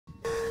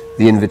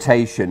the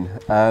invitation.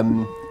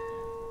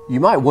 You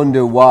might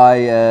wonder why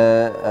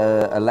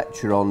a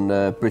lecture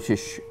on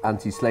British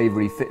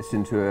anti-slavery fits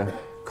into a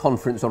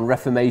conference on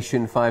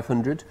Reformation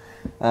 500.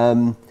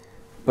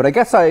 But I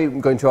guess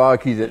I'm going to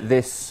argue that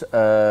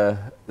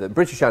that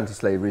British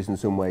anti-slavery is in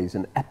some ways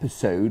an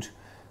episode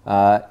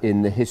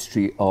in the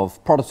history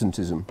of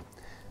Protestantism,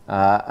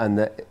 and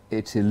that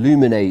it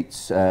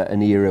illuminates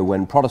an era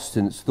when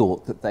Protestants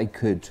thought that they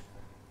could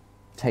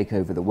take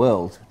over the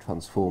world,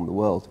 transform the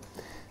world,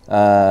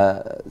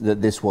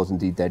 that this was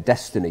indeed their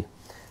destiny.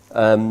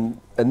 And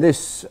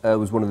this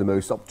was one of the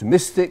most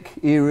optimistic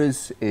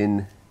eras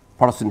in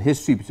Protestant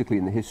history, particularly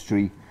in the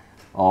history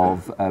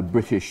of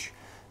British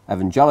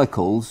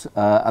evangelicals,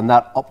 and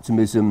that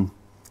optimism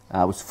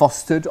was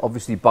fostered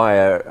obviously by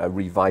a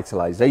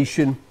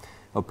revitalisation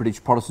of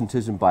British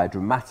Protestantism, by a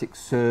dramatic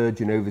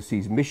surge in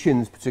overseas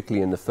missions,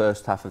 particularly in the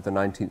first half of the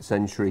 19th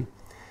century,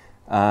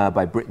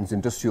 by Britain's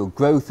industrial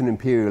growth and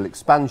imperial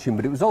expansion,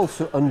 but it was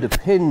also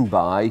underpinned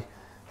by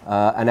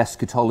an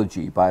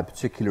eschatology, by a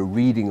particular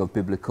reading of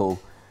biblical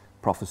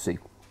prophecy.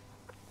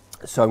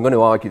 So I'm going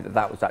to argue that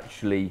that was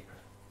actually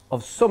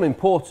of some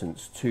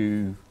importance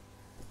to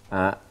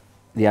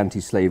the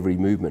anti-slavery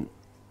movement.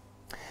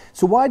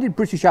 So why did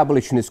British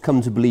abolitionists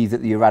come to believe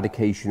that the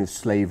eradication of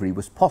slavery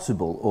was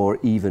possible or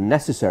even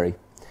necessary?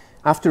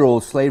 After all,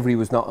 slavery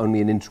was not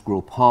only an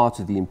integral part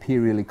of the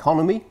imperial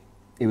economy,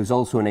 it was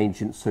also an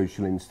ancient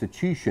social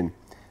institution,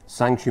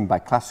 sanctioned by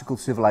classical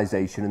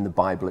civilization and the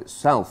Bible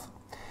itself.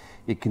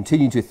 It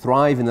continued to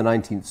thrive in the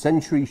 19th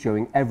century,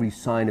 showing every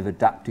sign of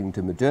adapting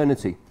to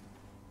modernity.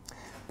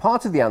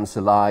 Part of the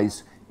answer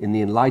lies in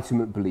the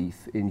Enlightenment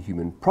belief in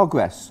human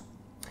progress.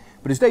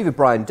 But as David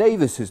Bryan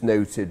Davis has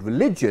noted,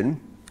 religion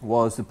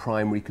was the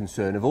primary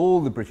concern of all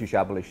the British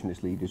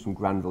abolitionist leaders, from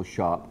Granville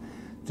Sharp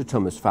to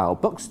Thomas Fowle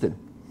Buxton.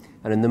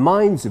 And in the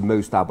minds of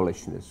most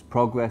abolitionists,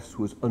 progress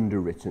was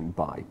underwritten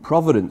by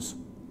providence.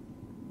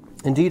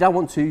 Indeed, I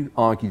want to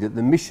argue that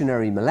the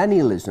missionary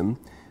millennialism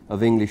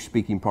of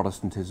English-speaking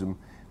Protestantism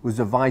was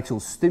a vital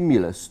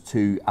stimulus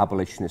to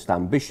abolitionist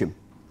ambition.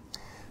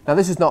 Now,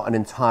 this is not an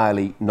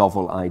entirely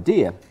novel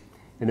idea.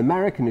 In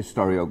American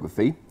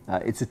historiography,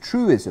 it's a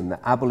truism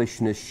that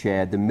abolitionists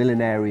shared the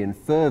millenarian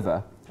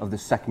fervour of the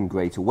Second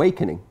Great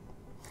Awakening.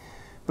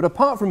 But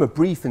apart from a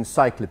brief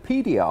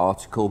encyclopedia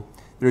article,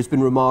 there has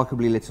been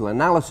remarkably little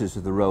analysis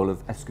of the role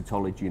of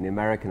eschatology in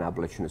American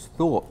abolitionist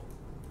thought.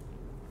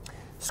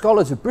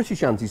 Scholars of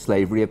British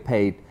anti-slavery have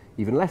paid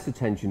even less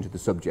attention to the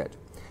subject.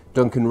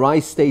 Duncan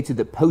Rice stated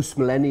that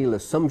postmillennial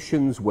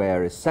assumptions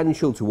were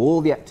essential to all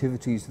the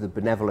activities of the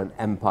benevolent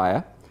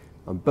empire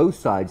on both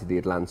sides of the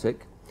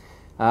Atlantic,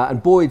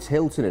 and Boyd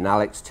Hilton and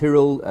Alex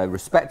Tyrrell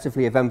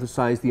respectively have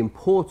emphasised the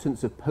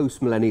importance of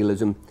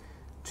postmillennialism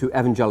to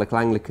evangelical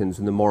Anglicans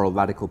and the moral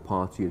radical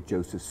party of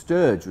Joseph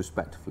Sturge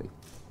respectively.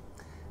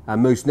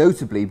 And most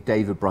notably,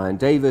 David Bryan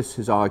Davis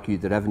has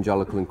argued that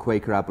evangelical and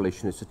Quaker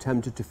abolitionists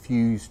attempted to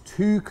fuse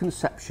two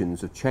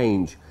conceptions of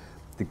change: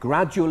 the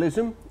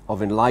gradualism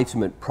of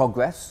Enlightenment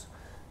progress,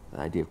 the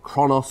idea of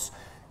chronos,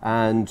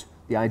 and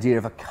the idea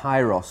of a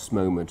kairos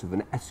moment, of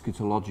an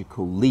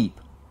eschatological leap.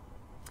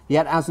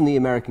 Yet, as in the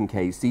American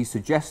case, these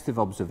suggestive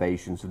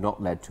observations have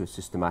not led to a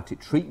systematic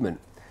treatment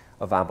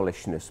of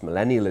abolitionist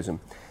millennialism.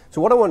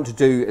 So what I want to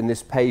do in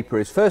this paper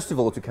is, first of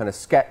all, to kind of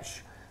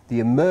sketch the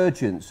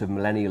emergence of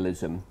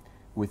millennialism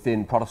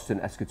within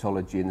Protestant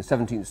eschatology in the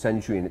 17th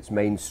century and its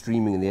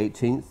mainstreaming in the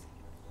 18th.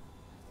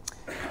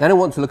 Then I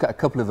want to look at a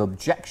couple of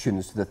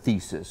objections to the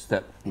thesis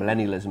that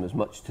millennialism has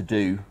much to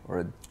do,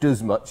 or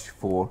does much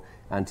for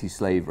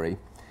anti-slavery.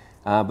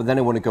 But then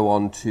I want to go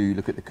on to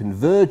look at the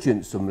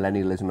convergence of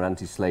millennialism and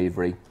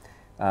anti-slavery,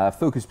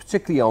 focus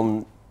particularly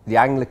on the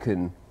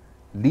Anglican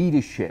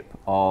leadership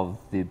of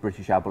the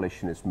British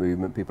abolitionist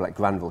movement, people like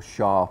Granville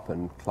Sharp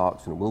and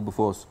Clarkson and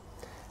Wilberforce,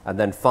 and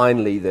then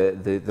finally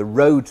the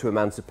road to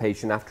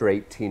emancipation after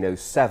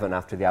 1807,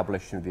 after the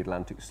abolition of the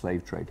Atlantic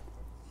slave trade.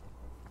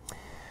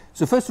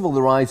 So first of all,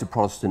 the rise of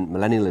Protestant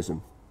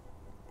millennialism.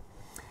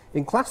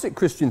 In classic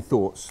Christian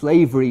thought,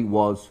 slavery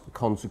was a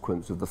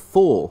consequence of the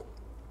fall.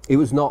 It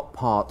was not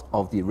part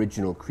of the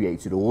original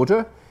created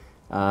order,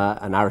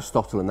 and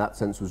Aristotle in that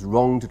sense was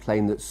wrong to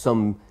claim that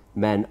some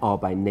men are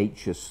by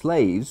nature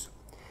slaves.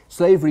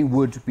 Slavery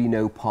would be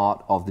no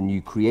part of the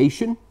new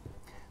creation,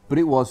 but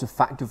it was a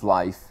fact of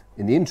life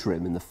in the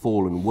interim, in the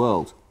fallen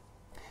world.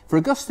 For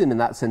Augustine, in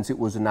that sense, it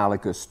was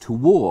analogous to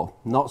war,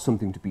 not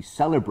something to be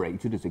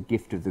celebrated as a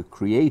gift of the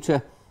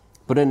Creator,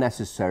 but a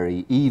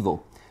necessary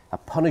evil, a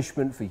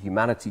punishment for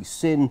humanity's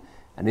sin,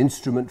 an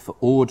instrument for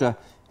order,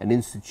 an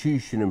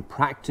institution and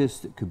practice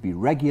that could be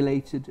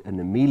regulated and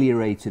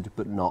ameliorated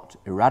but not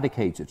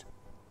eradicated.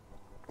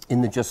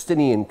 In the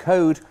Justinian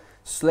Code,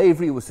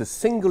 slavery was a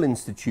single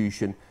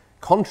institution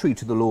contrary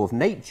to the law of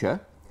nature,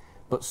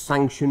 but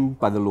sanctioned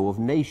by the law of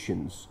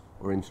nations,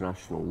 or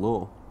international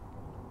law.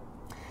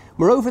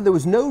 Moreover, there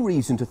was no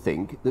reason to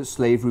think that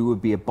slavery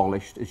would be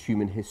abolished as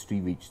human history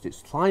reached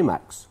its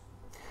climax.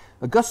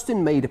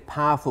 Augustine made a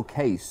powerful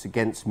case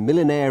against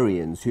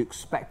millenarians who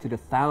expected a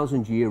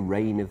 1,000-year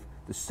reign of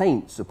the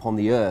saints upon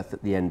the earth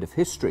at the end of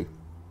history.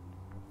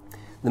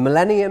 The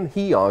millennium,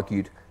 he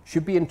argued,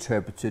 should be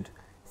interpreted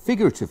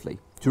figuratively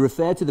to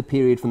refer to the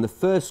period from the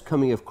first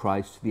coming of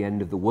Christ to the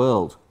end of the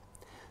world.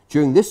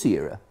 During this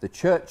era, the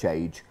church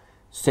age,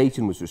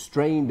 Satan was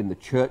restrained and the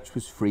church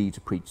was free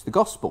to preach the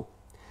gospel.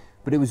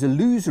 But it was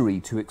illusory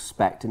to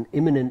expect an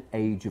imminent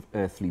age of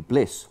earthly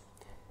bliss.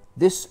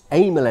 This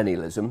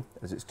amillennialism,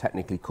 as it's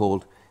technically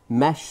called,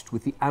 meshed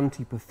with the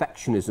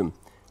anti-perfectionism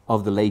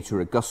of the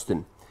later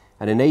Augustine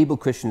and enabled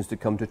Christians to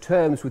come to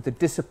terms with the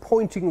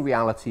disappointing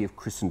reality of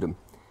Christendom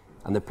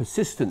and the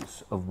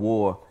persistence of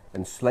war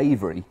and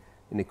slavery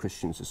in a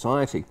Christian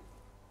society.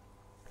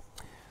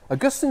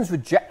 Augustine's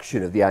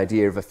rejection of the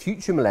idea of a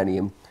future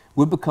millennium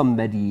would become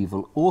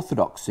medieval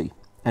orthodoxy,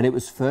 and it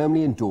was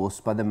firmly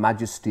endorsed by the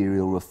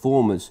magisterial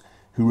reformers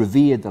who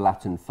revered the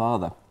Latin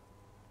Father.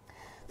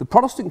 The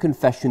Protestant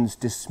confessions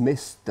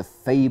dismissed the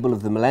fable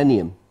of the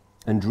millennium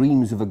and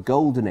dreams of a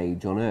golden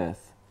age on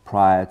earth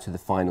prior to the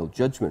final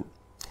judgment.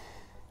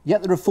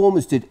 Yet the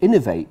reformers did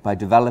innovate by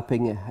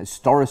developing a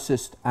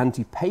historicist,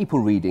 anti-papal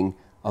reading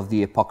of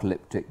the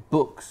apocalyptic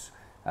books,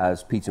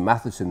 as Peter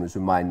Matheson was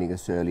reminding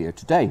us earlier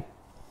today.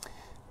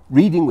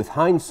 Reading with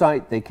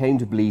hindsight, they came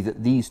to believe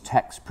that these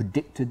texts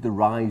predicted the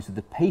rise of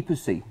the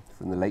papacy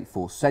from the late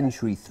 4th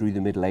century through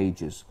the Middle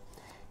Ages.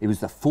 It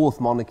was the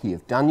fourth monarchy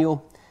of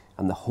Daniel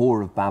and the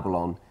whore of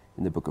Babylon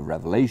in the book of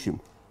Revelation.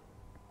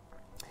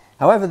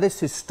 However,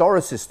 this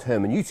historicist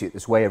hermeneutic,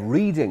 this way of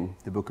reading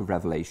the book of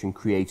Revelation,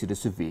 created a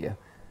severe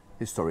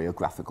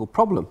historiographical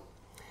problem.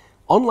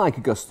 Unlike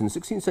Augustine,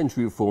 16th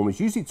century reformers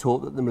usually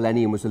taught that the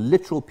millennium was a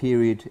literal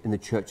period in the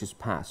church's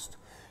past,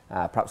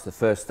 perhaps the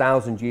first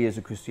 1,000 years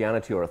of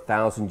Christianity or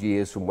 1,000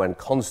 years from when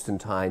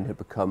Constantine had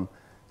become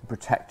the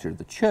protector of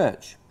the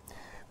church.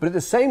 But at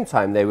the same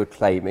time, they were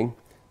claiming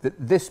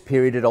that this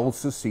period had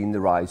also seen the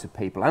rise of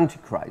papal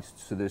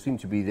antichrists. So there seemed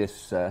to be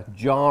this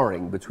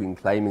jarring between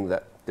claiming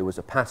that there was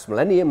a past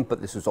millennium, but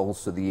this was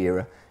also the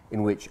era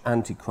in which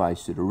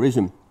antichrist had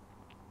arisen.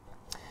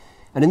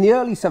 And in the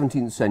early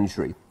 17th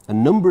century, a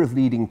number of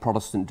leading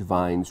Protestant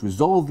divines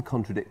resolved the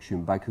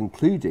contradiction by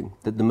concluding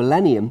that the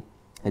millennium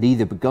had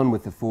either begun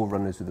with the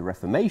forerunners of the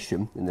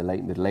Reformation in the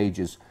late Middle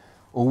Ages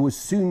or was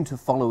soon to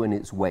follow in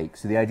its wake.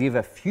 So the idea of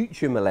a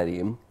future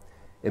millennium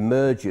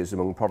emerges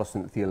among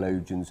Protestant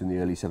theologians in the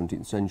early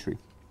 17th century.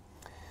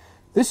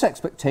 This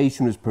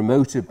expectation was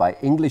promoted by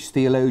English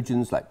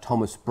theologians like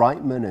Thomas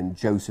Brightman and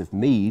Joseph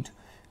Mead,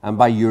 and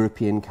by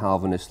European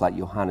Calvinists like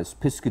Johannes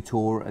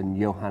Piscator and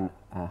Johann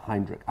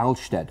Heinrich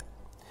Alsted.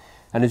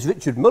 And as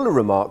Richard Muller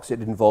remarks,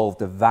 it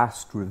involved a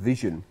vast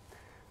revision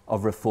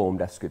of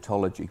Reformed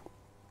eschatology.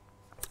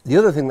 The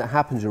other thing that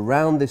happens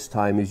around this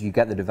time is you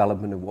get the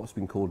development of what's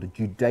been called a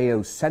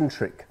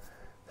Judeo-centric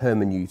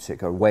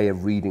hermeneutic, or way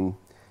of reading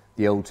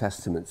the Old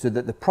Testament, so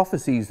that the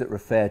prophecies that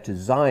refer to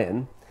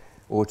Zion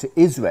or to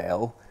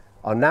Israel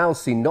are now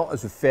seen not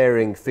as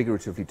referring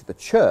figuratively to the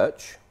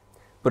church,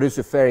 but as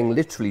referring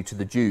literally to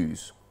the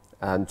Jews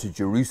and to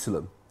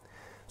Jerusalem.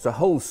 So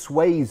whole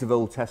swathes of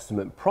Old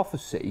Testament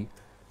prophecy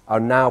are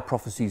now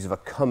prophecies of a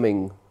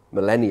coming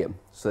millennium.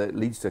 So it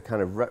leads to a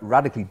kind of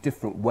radically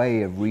different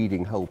way of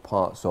reading whole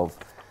parts of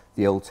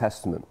the Old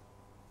Testament.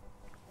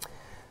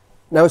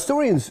 Now,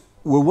 historians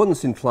were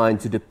once inclined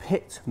to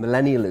depict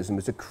millennialism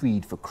as a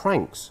creed for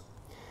cranks,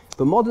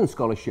 but modern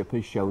scholarship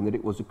has shown that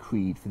it was a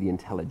creed for the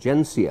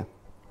intelligentsia,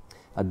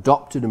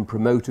 adopted and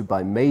promoted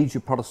by major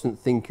Protestant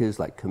thinkers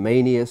like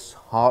Comenius,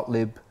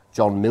 Hartlib,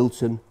 John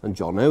Milton, and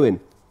John Owen.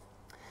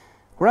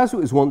 Whereas it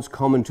was once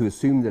common to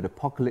assume that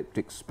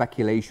apocalyptic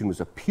speculation was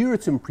a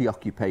Puritan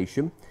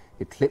preoccupation,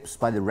 eclipsed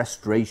by the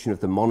restoration of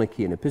the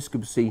monarchy and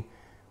episcopacy,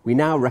 we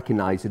now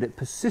recognise that it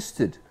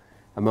persisted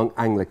among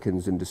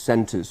Anglicans and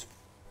dissenters.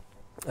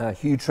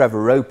 Hugh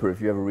Trevor Roper,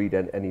 if you ever read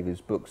any of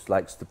his books,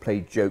 likes to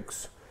play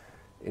jokes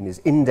in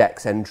his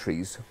index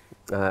entries,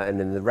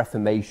 and in the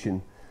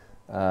Reformation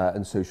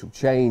and Social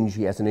Change,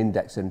 he has an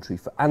index entry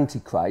for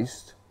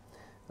Antichrist,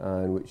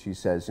 in which he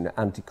says,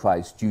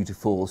 Antichrist due to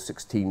fall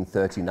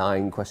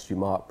 1639,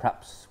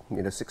 perhaps,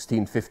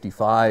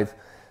 1655,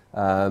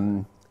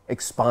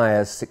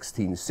 expires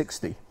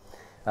 1660.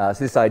 So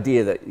this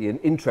idea that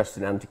interest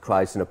in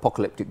Antichrist and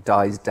apocalyptic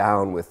dies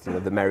down with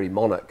the merry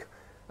monarch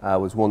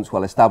was once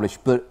well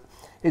established, but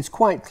it's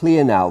quite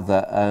clear now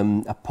that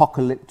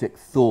apocalyptic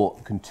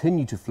thought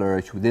continued to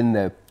flourish within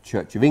the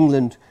Church of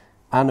England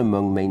and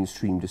among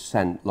mainstream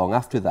dissent long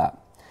after that,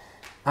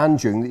 and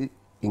during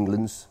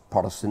England's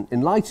Protestant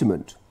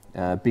Enlightenment,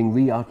 being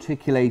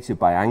re-articulated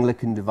by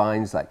Anglican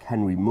divines like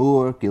Henry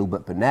Moore,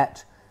 Gilbert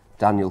Burnet,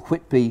 Daniel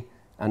Whitby,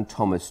 and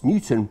Thomas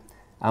Newton,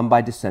 and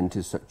by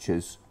dissenters such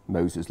as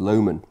Moses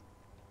Lohman.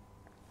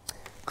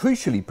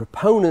 Crucially,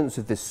 proponents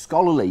of this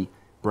scholarly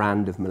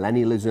brand of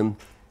millennialism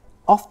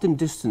often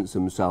distance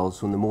themselves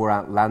from the more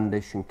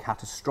outlandish and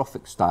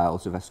catastrophic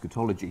styles of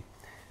eschatology.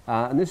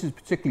 And this is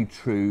particularly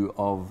true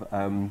of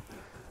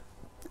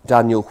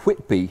Daniel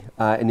Whitby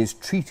in his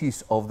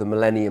Treatise of the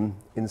Millennium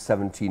in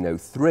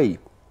 1703.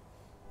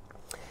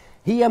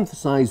 He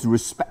emphasised the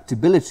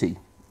respectability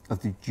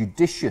of the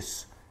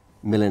judicious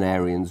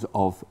post-millenarians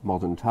of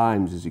modern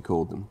times, as he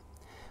called them.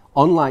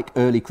 Unlike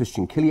early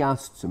Christian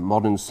chiliasts and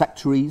modern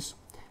sectaries,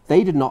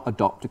 they did not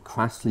adopt a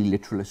crassly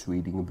literalist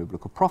reading of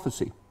biblical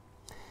prophecy.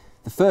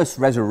 The first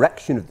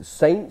resurrection of the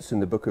saints in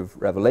the book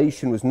of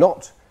Revelation was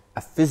not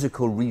a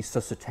physical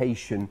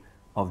resuscitation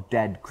of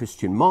dead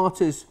Christian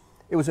martyrs.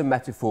 It was a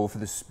metaphor for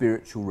the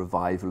spiritual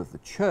revival of the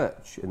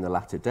church in the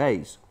latter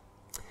days.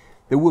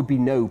 There would be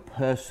no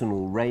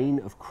personal reign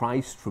of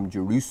Christ from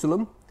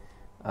Jerusalem.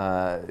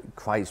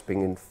 Christ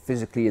being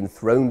physically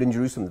enthroned in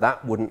Jerusalem,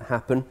 that wouldn't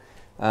happen.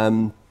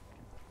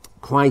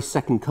 Christ's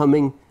second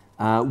coming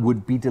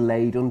would be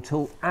delayed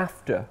until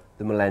after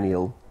the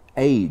millennial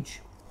age.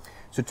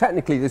 So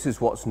technically this is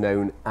what's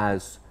known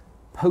as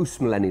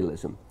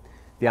postmillennialism,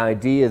 the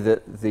idea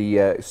that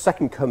the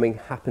second coming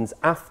happens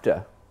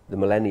after the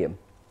millennium.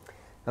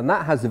 And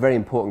that has a very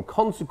important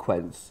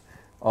consequence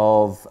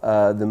of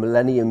the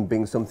millennium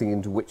being something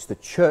into which the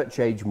church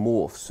age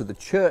morphs. So the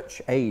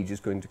church age is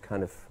going to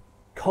kind of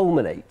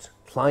culminate,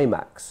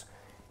 climax,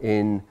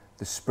 in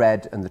the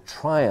spread and the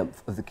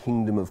triumph of the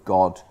kingdom of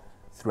God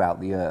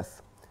throughout the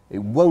earth.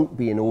 It won't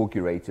be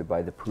inaugurated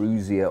by the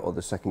parousia or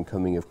the second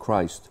coming of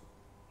Christ.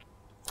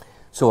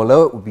 So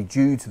although it would be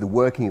due to the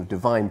working of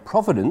divine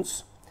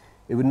providence,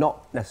 it would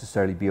not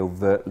necessarily be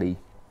overtly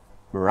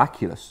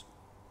miraculous.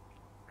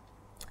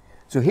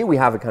 So here we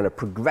have a kind of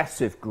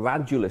progressive,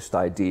 gradualist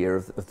idea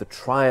of the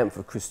triumph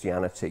of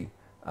Christianity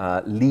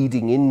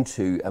leading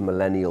into a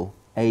millennial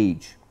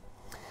age.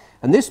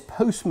 And this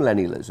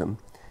postmillennialism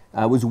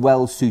was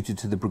well suited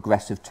to the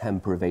progressive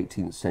temper of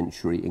 18th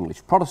century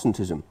English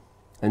Protestantism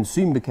and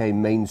soon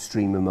became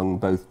mainstream among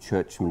both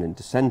churchmen and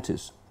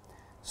dissenters.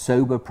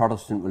 Sober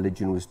Protestant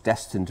religion was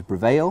destined to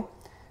prevail,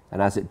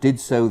 and as it did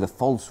so, the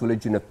false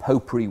religion of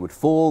popery would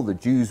fall, the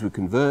Jews would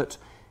convert,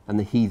 and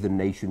the heathen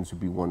nations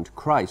would be won to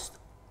Christ.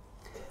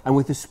 And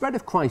with the spread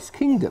of Christ's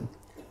kingdom,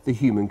 the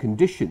human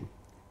condition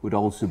would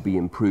also be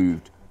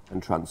improved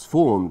and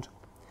transformed.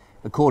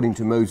 According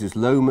to Moses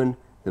Lohman,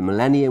 the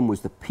millennium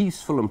was the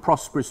peaceful and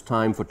prosperous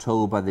time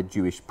foretold by the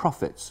Jewish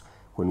prophets,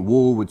 when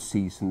war would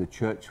cease and the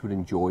church would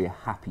enjoy a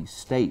happy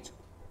state.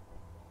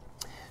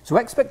 So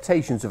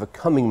expectations of a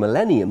coming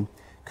millennium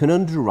can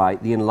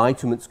underwrite the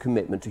Enlightenment's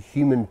commitment to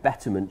human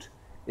betterment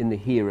in the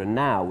here and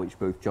now, which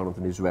both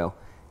Jonathan Israel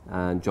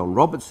and John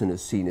Robertson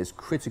has seen as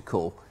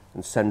critical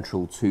and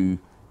central to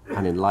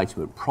an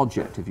Enlightenment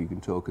project, if you can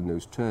talk in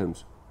those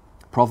terms.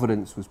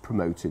 Providence was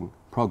promoting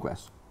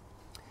progress.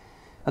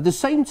 At the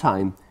same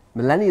time,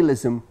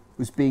 millennialism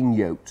was being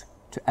yoked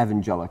to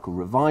evangelical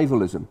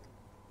revivalism.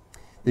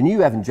 The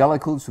new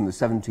evangelicals from the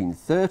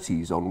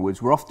 1730s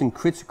onwards were often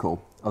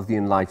critical of the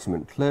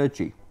Enlightenment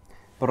clergy,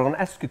 but on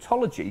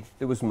eschatology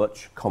there was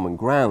much common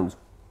ground.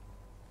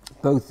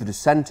 Both the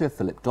dissenter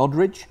Philip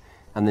Doddridge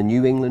and the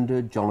New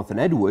Englander Jonathan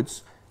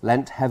Edwards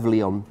leant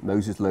heavily on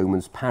Moses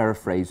Lohman's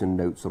paraphrase and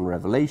notes on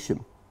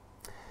Revelation.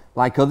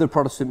 Like other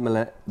Protestant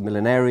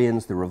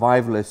millenarians, the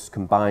revivalists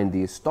combined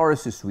the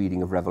historicist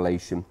reading of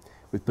Revelation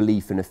with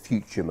belief in a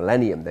future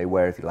millennium. They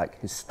were, if you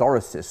like,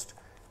 historicist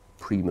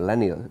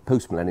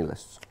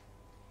postmillennialists.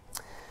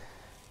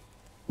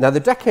 Now, the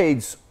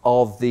decades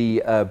of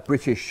the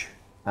British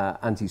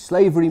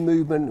anti-slavery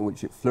movement, in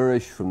which it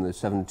flourished from the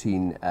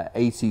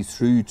 1780s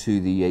through to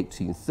the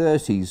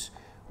 1830s,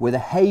 were the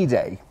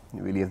heyday,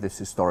 really, of this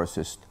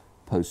historicist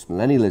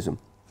postmillennialism.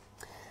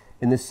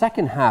 In the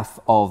second half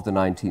of the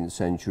 19th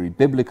century,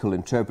 biblical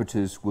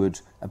interpreters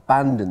would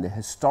abandon the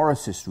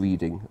historicist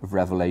reading of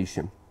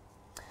Revelation.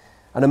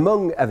 And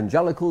among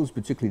evangelicals,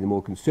 particularly the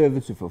more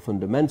conservative or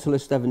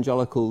fundamentalist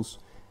evangelicals,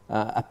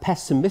 a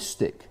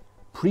pessimistic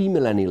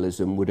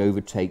premillennialism would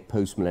overtake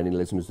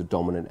postmillennialism as the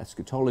dominant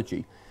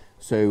eschatology.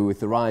 So with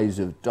the rise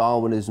of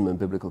Darwinism and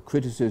biblical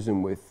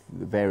criticism, with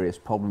the various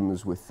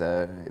problems with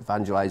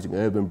evangelizing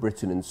urban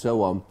Britain and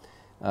so on,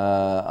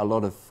 a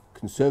lot of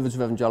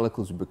conservative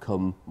evangelicals have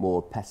become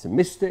more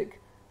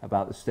pessimistic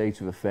about the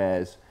state of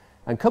affairs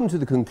and come to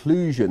the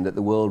conclusion that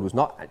the world was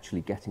not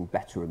actually getting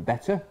better and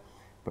better,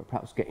 but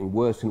perhaps getting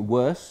worse and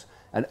worse,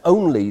 and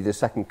only the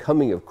second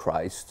coming of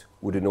Christ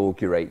would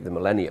inaugurate the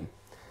millennium.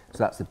 So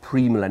that's the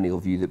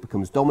premillennial view that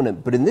becomes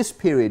dominant. But in this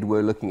period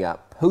we're looking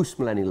at,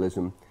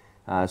 postmillennialism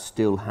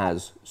still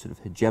has sort of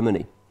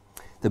hegemony.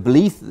 The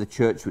belief that the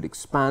church would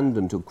expand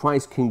until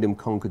Christ's kingdom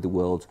conquered the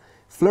world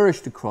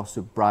flourished across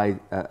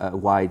a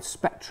wide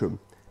spectrum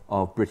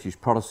of British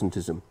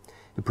Protestantism.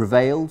 It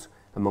prevailed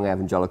among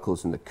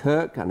evangelicals in the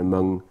Kirk and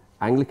among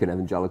Anglican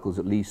evangelicals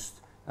at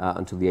least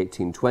until the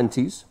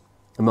 1820s,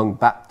 among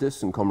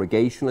Baptists and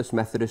Congregationalists,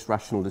 Methodists,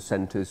 rational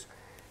dissenters,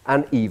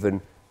 and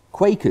even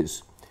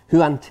Quakers,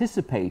 who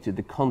anticipated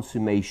the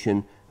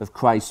consummation of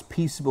Christ's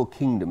peaceable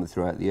kingdom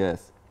throughout the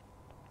earth.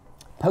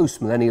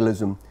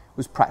 Postmillennialism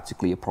was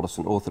practically a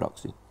Protestant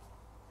orthodoxy.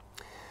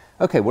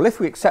 Okay, well, if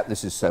we accept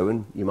this as so,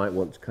 and you might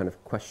want to kind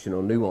of question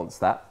or nuance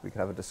that, we can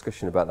have a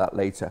discussion about that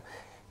later.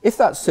 If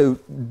that's so,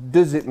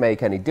 does it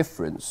make any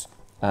difference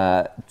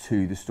to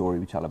the story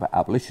we tell about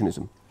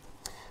abolitionism?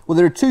 Well,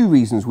 there are two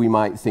reasons we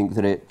might think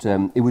that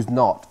it was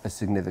not a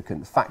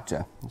significant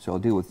factor. So I'll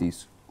deal with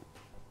these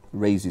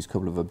raises a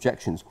couple of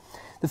objections.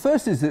 The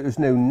first is that there is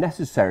no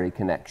necessary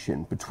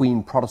connection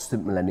between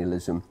Protestant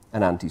millennialism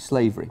and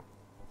anti-slavery.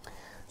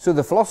 So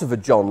the philosopher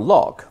John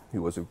Locke,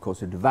 who was of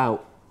course a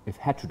devout, if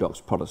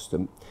heterodox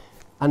Protestant,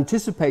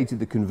 anticipated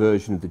the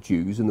conversion of the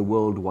Jews and the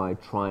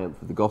worldwide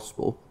triumph of the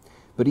gospel,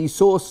 but he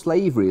saw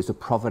slavery as a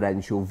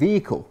providential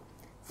vehicle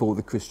for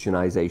the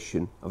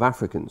Christianization of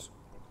Africans.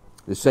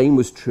 The same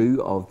was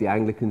true of the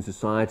Anglican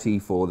Society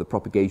for the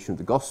Propagation of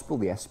the Gospel,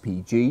 the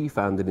SPG,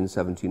 founded in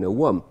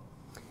 1701.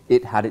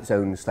 It had its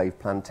own slave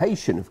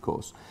plantation, of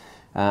course,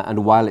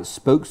 and while its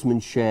spokesmen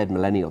shared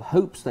millennial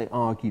hopes, they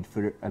argued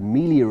for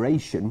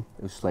amelioration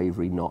of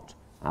slavery, not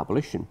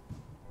abolition.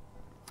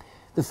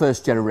 The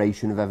first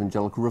generation of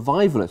evangelical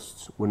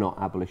revivalists were not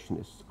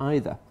abolitionists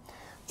either.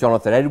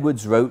 Jonathan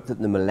Edwards wrote that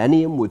the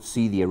millennium would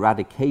see the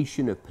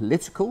eradication of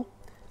political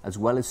as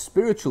well as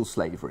spiritual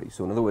slavery.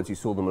 So in other words, he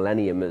saw the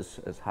millennium as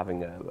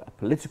having a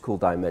political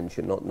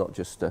dimension, not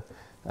just a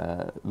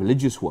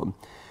religious one.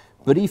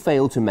 But he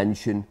failed to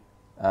mention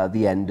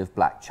the end of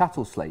black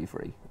chattel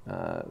slavery.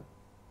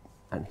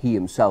 And he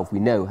himself, we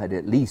know, had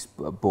at least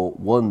bought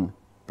one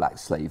black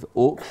slave at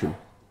auction.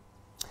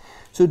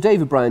 So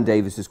David Bryan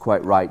Davis is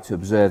quite right to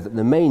observe that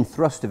the main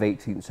thrust of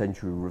 18th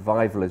century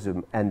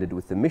revivalism ended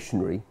with the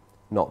missionary,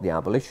 not the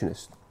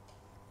abolitionist.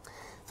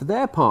 For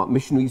their part,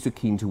 missionaries were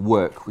keen to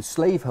work with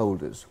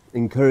slaveholders,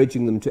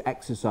 encouraging them to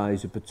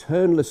exercise a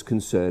paternalist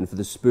concern for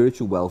the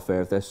spiritual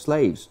welfare of their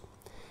slaves.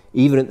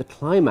 Even at the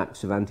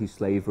climax of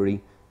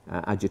anti-slavery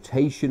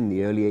agitation in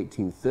the early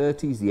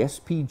 1830s, the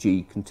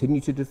SPG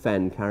continued to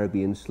defend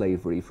Caribbean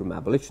slavery from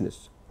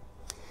abolitionists.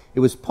 It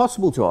was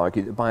possible to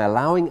argue that by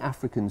allowing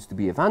Africans to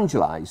be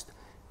evangelized,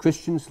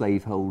 Christian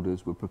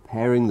slaveholders were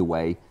preparing the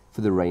way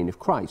for the reign of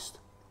Christ.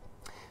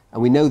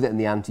 And we know that in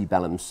the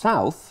antebellum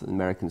South, the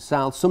American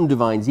South, some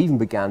divines even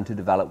began to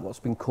develop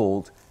what's been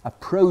called a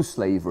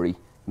pro-slavery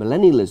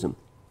millennialism,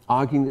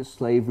 arguing that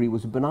slavery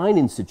was a benign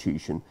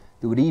institution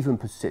that would even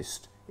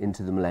persist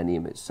into the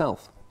millennium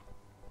itself.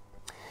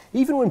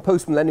 Even when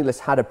postmillennialists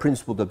had a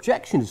principled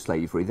objection to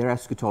slavery, their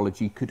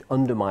eschatology could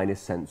undermine a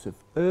sense of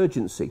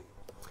urgency.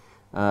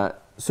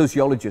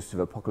 Sociologists of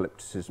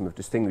apocalypticism have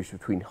distinguished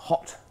between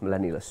hot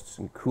millennialists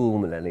and cool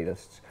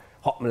millennialists.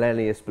 Hot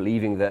millennialists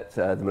believing that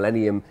the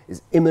millennium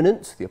is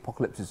imminent, the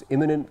apocalypse is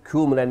imminent.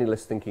 Cool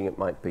millennialists thinking it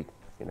might be,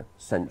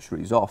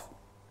 centuries off.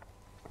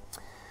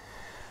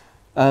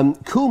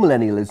 Cool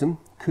millennialism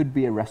could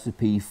be a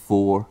recipe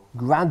for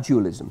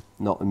gradualism,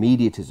 not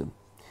immediatism.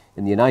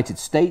 In the United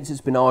States,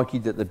 it's been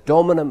argued that the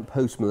dominant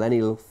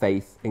post-millennial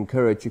faith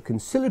encouraged a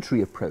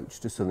conciliatory approach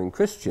to Southern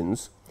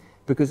Christians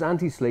because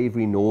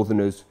anti-slavery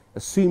Northerners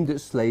assumed that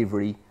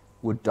slavery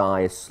would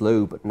die a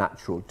slow but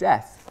natural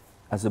death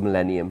as the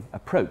millennium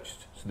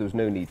approached. So there was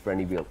no need for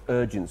any real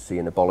urgency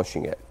in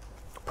abolishing it.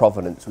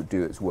 Providence would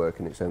do its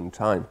work in its own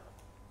time.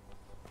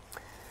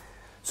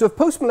 So if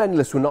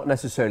postmillennialists were not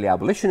necessarily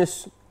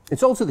abolitionists,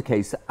 it's also the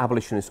case that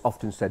abolitionists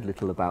often said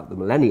little about the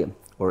millennium,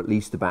 or at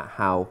least about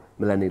how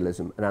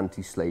millennialism and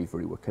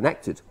anti-slavery were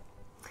connected.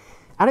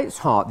 At its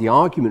heart, the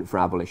argument for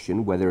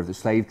abolition, whether of the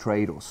slave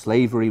trade or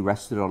slavery,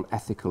 rested on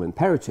ethical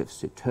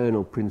imperatives,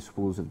 eternal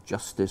principles of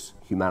justice,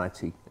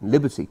 humanity, and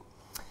liberty.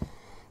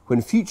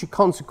 When future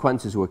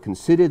consequences were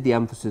considered, the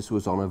emphasis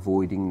was on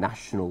avoiding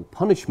national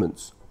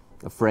punishments,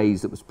 a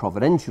phrase that was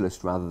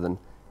providentialist rather than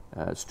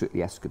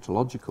strictly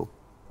eschatological.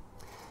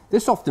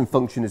 This often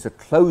functioned as a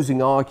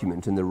closing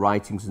argument in the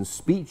writings and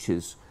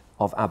speeches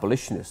of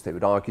abolitionists. They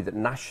would argue that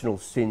national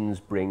sins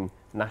bring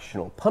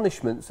national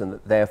punishments and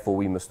that therefore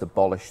we must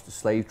abolish the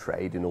slave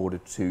trade in order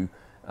to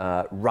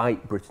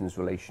right Britain's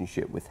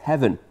relationship with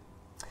heaven.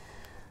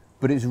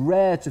 But it's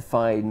rare to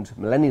find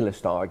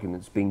millennialist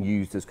arguments being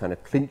used as kind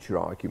of clincher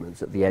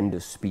arguments at the end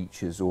of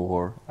speeches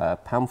or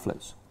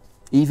pamphlets.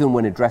 Even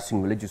when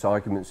addressing religious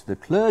arguments to the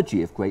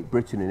clergy of Great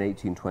Britain in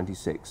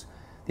 1826,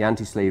 the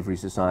Anti-Slavery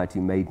Society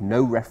made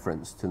no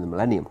reference to the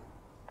millennium.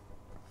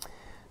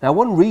 Now,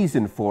 one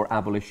reason for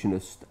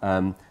abolitionist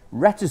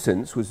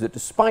reticence was that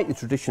despite the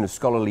tradition of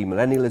scholarly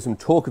millennialism,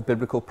 talk of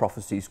biblical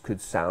prophecies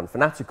could sound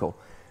fanatical.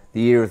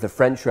 The year of the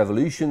French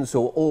Revolution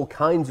saw all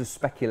kinds of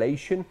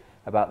speculation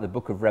about the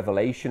book of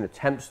Revelation,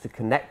 attempts to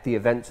connect the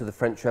events of the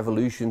French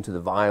Revolution to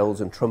the viols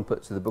and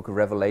trumpets of the book of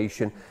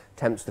Revelation,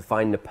 attempts to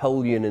find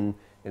Napoleon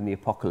in the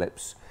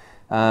apocalypse.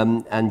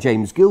 And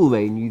James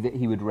Gilvey knew that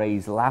he would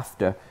raise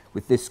laughter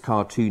with this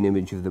cartoon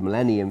image of the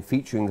millennium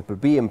featuring the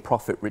plebeian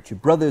prophet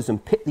Richard Brothers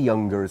and Pitt the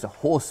Younger as a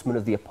horseman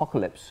of the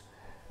apocalypse,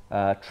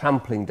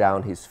 trampling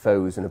down his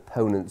foes and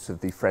opponents of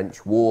the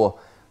French war,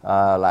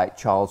 like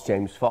Charles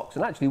James Fox.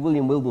 And actually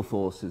William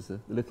Wilberforce is the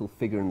little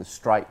figure in the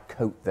striped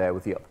coat there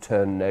with the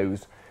upturned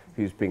nose,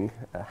 who's been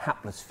a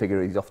hapless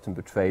figure he's often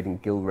portrayed in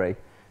Gilray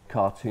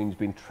cartoons,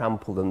 being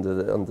trampled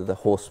under the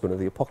horseman of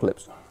the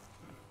apocalypse.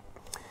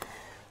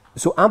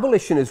 So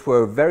abolitionists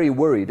were very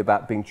worried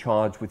about being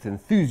charged with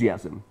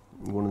enthusiasm,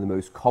 one of the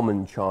most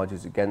common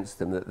charges against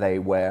them, that they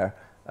were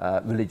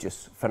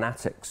religious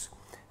fanatics.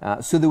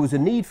 So there was a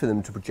need for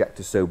them to project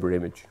a sober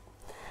image.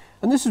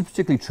 And this is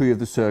particularly true of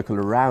the circle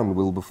around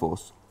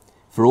Wilberforce.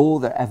 For all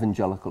their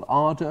evangelical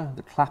ardour,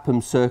 the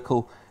Clapham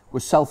Circle were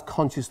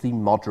self-consciously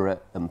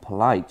moderate and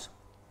polite.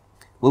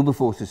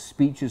 Wilberforce's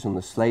speeches on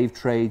the slave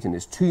trade and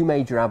his two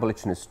major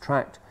abolitionist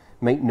tracts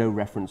make no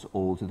reference at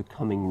all to the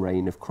coming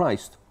reign of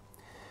Christ.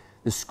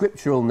 The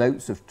scriptural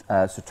notes of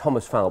Sir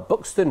Thomas Fowle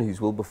Buxton, who's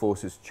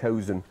Wilberforce's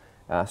chosen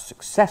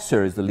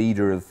successor as the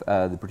leader of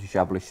the British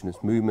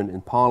abolitionist movement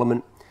in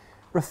Parliament,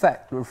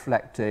 reflect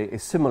a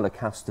similar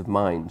cast of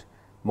mind,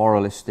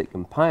 moralistic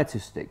and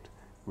pietistic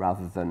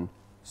rather than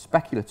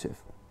speculative.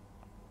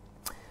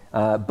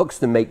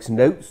 Buxton makes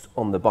notes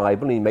on the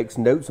Bible, and he makes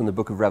notes on the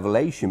book of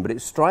Revelation, but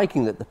it's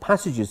striking that the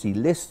passages he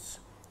lists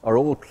are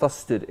all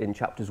clustered in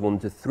chapters 1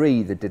 to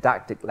 3, the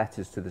didactic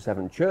letters to the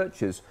seven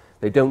churches.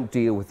 They don't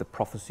deal with the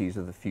prophecies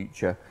of the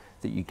future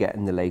that you get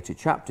in the later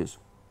chapters.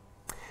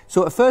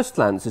 So at first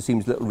glance, there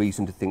seems little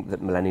reason to think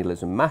that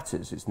millennialism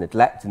matters. Its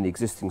neglect in the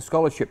existing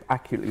scholarship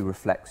accurately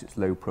reflects its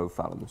low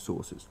profile in the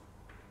sources.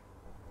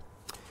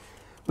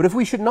 But if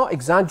we should not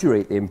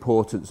exaggerate the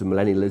importance of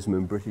millennialism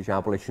in British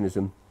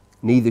abolitionism,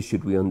 neither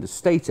should we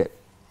understate it.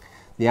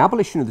 The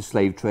abolition of the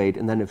slave trade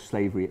and then of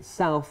slavery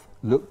itself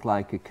looked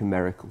like a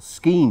chimerical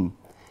scheme,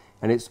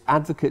 and its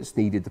advocates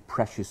needed the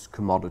precious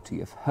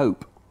commodity of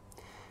hope.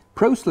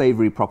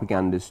 Pro-slavery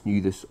propagandists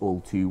knew this all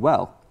too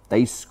well.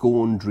 They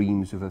scorned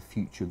dreams of a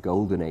future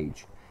golden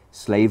age.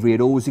 Slavery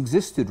had always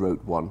existed,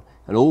 wrote one,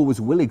 and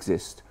always will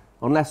exist,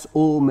 unless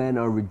all men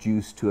are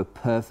reduced to a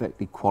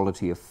perfect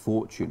equality of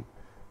fortune,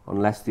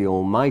 unless the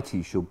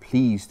Almighty shall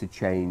please to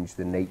change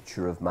the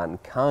nature of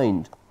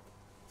mankind.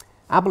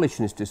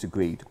 Abolitionists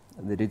disagreed,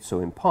 and they did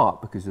so in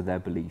part because of their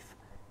belief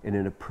in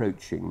an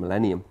approaching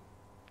millennium.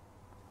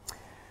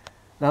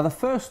 Now, the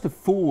first to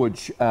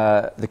forge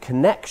the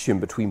connection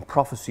between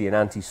prophecy and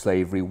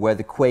anti-slavery were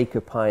the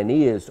Quaker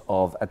pioneers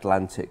of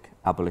Atlantic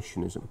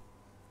abolitionism.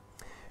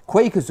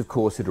 Quakers, of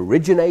course, had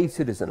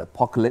originated as an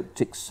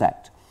apocalyptic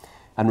sect,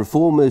 and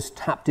reformers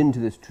tapped into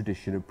this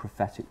tradition of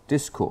prophetic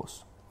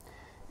discourse.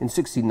 In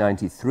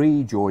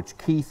 1693, George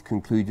Keith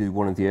concluded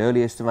one of the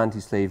earliest of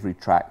anti-slavery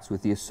tracts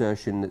with the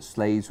assertion that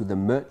slaves were the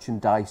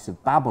merchandise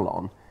of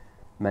Babylon,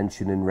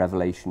 mentioned in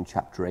Revelation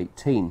chapter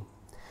 18.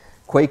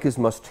 Quakers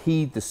must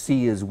heed the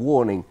seer's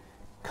warning,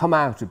 "Come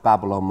out of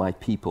Babylon, my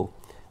people,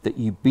 that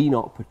you be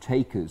not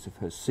partakers of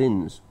her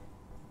sins."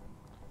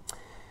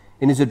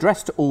 In his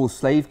address to all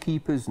slave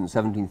keepers in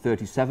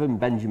 1737,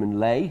 Benjamin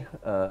Lay,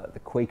 the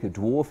Quaker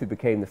dwarf who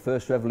became the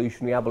first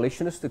revolutionary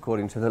abolitionist,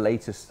 according to the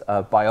latest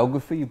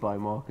biography by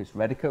Marcus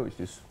Rediker, which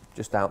is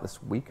just out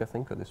this week, I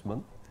think, or this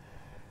month,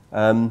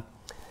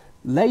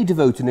 Lay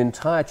devoted an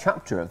entire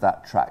chapter of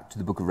that tract to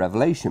the book of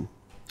Revelation,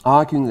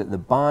 arguing that the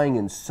buying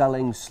and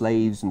selling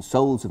slaves and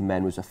souls of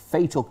men was a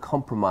fatal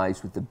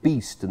compromise with the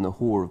beast and the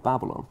whore of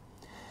Babylon.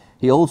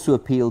 He also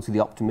appealed to the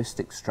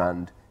optimistic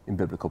strand in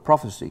biblical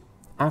prophecy.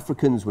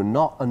 Africans were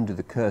not under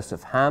the curse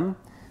of Ham,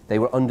 they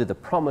were under the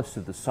promise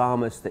of the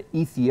psalmist that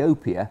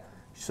Ethiopia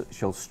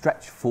shall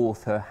stretch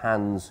forth her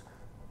hands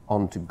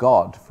unto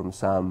God, from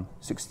Psalm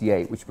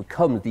 68, which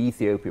becomes the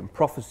Ethiopian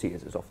prophecy,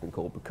 as it's often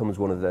called, becomes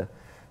one of the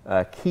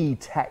key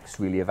texts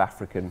really of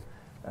African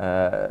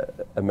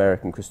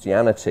American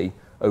Christianity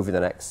over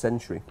the next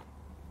century.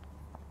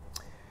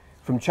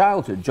 From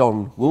childhood,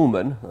 John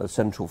Woolman, a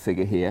central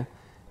figure here,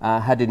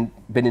 had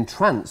been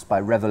entranced by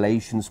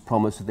Revelation's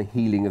promise of the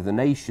healing of the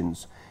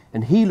nations,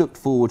 and he looked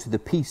forward to the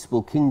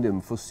peaceable kingdom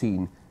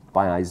foreseen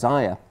by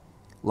Isaiah.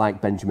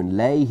 Like Benjamin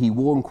Lay, he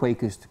warned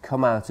Quakers to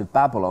come out of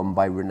Babylon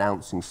by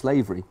renouncing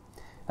slavery.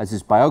 As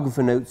his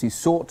biographer notes, he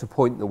sought to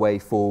point the way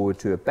forward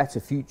to a better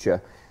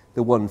future,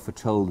 the one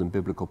foretold in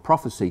biblical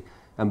prophecy,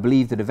 and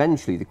believed that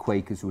eventually the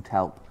Quakers would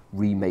help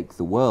remake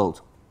the world.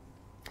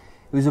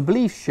 It was a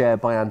belief shared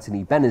by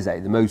Anthony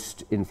Benezet, the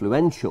most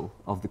influential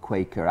of the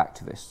Quaker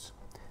activists.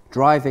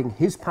 Driving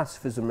his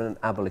pacifism and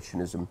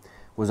abolitionism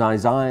was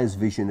Isaiah's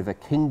vision of a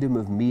kingdom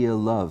of mere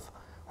love,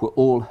 where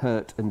all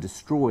hurt and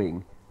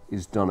destroying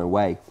is done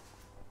away.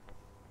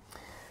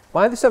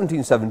 By the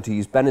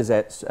 1770s,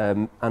 Benezet's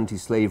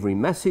anti-slavery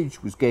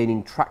message was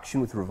gaining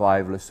traction with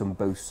revivalists on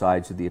both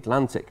sides of the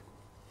Atlantic.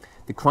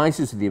 The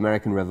crisis of the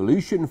American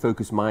Revolution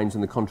focused minds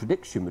on the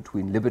contradiction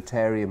between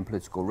libertarian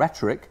political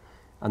rhetoric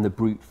and the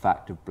brute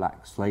fact of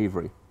black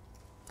slavery.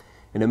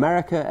 In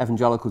America,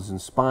 evangelicals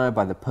inspired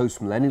by the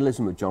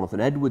postmillennialism of Jonathan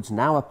Edwards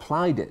now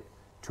applied it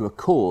to a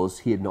cause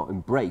he had not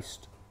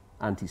embraced,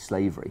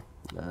 anti-slavery.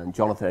 And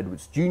Jonathan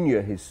Edwards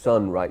Jr., his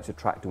son, writes a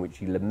tract in which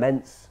he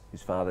laments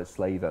his father's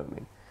slave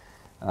owning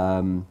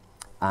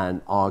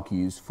and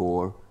argues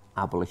for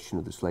abolition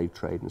of the slave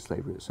trade and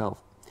slavery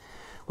itself.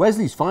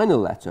 Wesley's final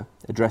letter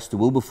addressed to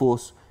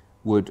Wilberforce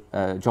would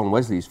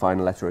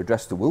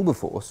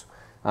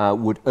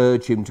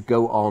urge him to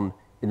go on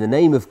in the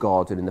name of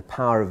God and in the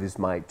power of his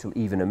might till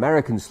even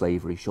American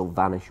slavery shall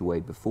vanish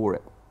away before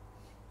it.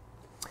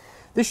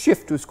 This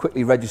shift was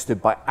quickly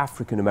registered by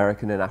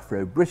African-American and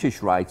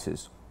Afro-British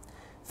writers.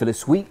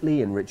 Phyllis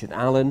Wheatley and Richard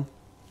Allen,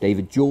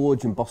 David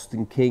George and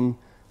Boston King,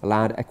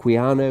 Alad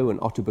Equiano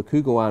and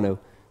Otobokugoano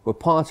were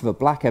part of a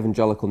black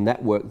evangelical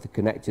network that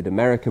connected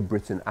America,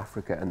 Britain,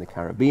 Africa and the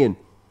Caribbean.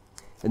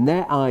 In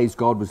their eyes,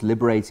 God was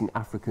liberating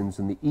Africans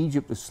from the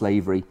Egypt of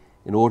slavery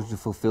in order to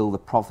fulfill the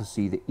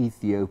prophecy that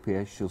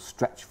Ethiopia shall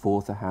stretch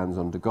forth her hands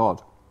unto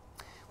God.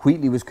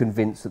 Wheatley was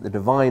convinced that the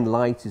divine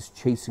light is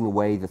chasing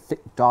away the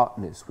thick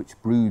darkness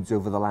which broods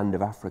over the land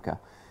of Africa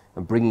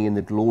and bringing in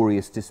the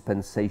glorious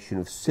dispensation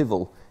of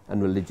civil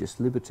and religious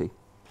liberty.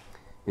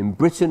 In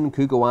Britain,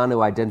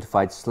 Cugoano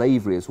identified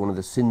slavery as one of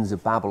the sins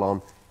of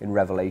Babylon in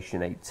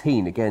Revelation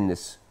 18. Again,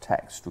 this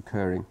text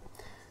recurring,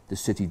 the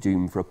city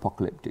doomed for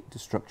apocalyptic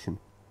destruction.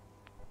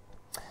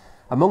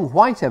 Among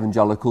white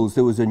evangelicals,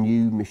 there was a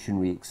new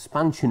missionary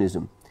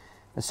expansionism.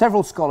 As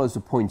several scholars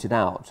have pointed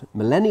out,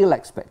 millennial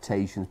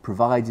expectations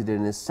provided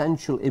an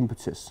essential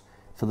impetus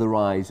for the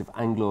rise of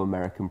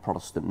Anglo-American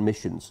Protestant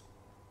missions.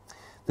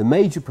 The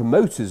major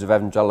promoters of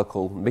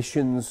evangelical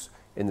missions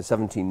in the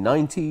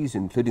 1790s,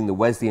 including the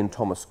Wesleyan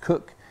Thomas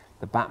Cook,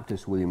 the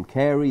Baptist William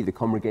Carey, the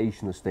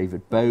Congregationalist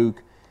David Bogue,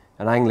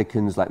 and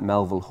Anglicans like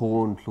Melville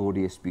Horne,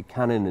 Claudius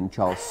Buchanan, and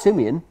Charles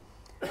Simeon,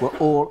 were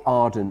all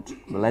ardent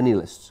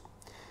millennialists.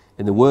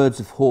 In the words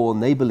of Horne,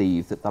 they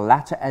believe that the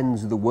latter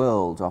ends of the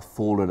world are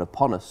fallen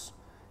upon us,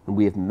 and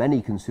we have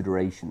many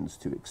considerations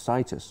to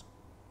excite us.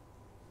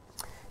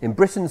 In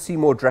Britain,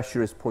 Seymour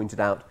Drescher has pointed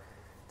out,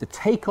 the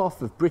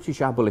take-off of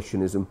British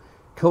abolitionism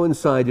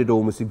coincided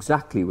almost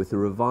exactly with the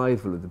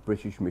revival of the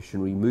British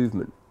missionary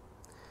movement.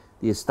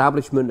 The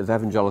establishment of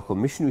evangelical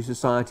missionary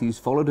societies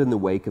followed in the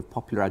wake of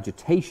popular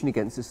agitation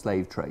against the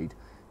slave trade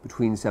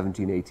between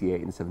 1788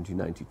 and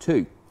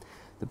 1792.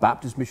 The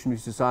Baptist Missionary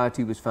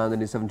Society was founded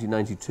in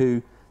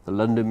 1792, the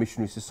London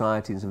Missionary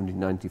Society in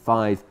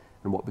 1795,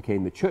 and what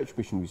became the Church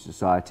Missionary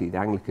Society, the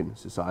Anglican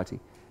Society,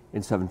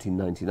 in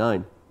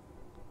 1799.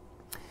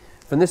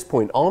 From this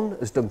point on,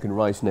 as Duncan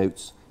Rice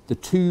notes, the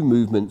two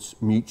movements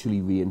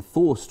mutually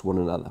reinforced one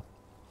another.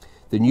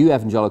 The new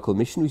evangelical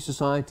missionary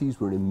societies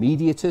were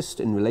immediatist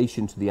in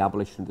relation to the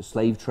abolition of the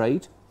slave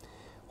trade,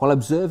 while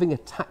observing a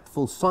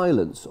tactful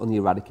silence on the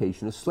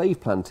eradication of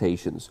slave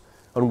plantations,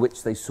 on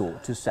which they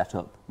sought to set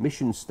up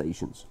mission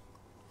stations.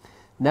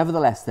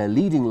 Nevertheless, their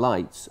leading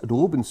lights had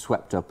all been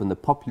swept up in the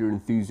popular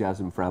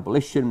enthusiasm for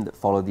abolition that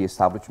followed the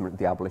establishment of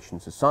the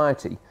Abolition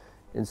Society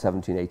in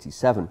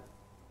 1787.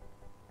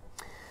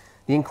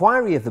 The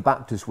inquiry of the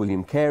Baptist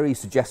William Carey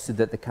suggested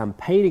that the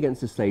campaign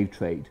against the slave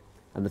trade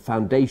and the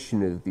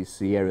foundation of the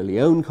Sierra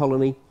Leone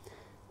colony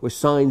were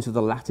signs of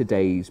the latter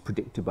days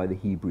predicted by the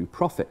Hebrew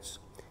prophets,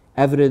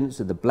 evidence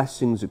that the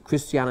blessings of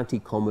Christianity,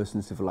 commerce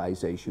and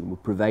civilization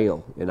would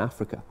prevail in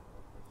Africa.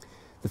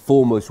 The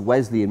foremost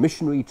Wesleyan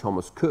missionary,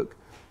 Thomas Cook,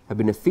 had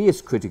been a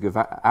fierce critic of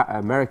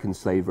American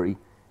slavery,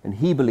 and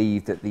he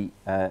believed that the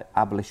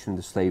abolition of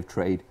the slave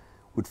trade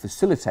would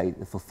facilitate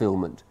the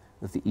fulfillment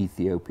of the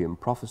Ethiopian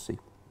prophecy.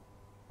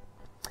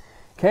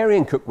 Carey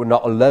and Cook were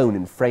not alone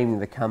in framing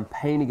the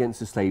campaign against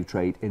the slave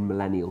trade in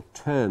millennial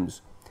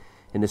terms.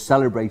 In a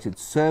celebrated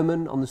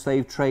sermon on the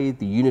slave trade,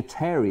 the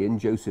Unitarian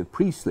Joseph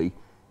Priestley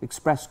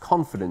expressed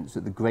confidence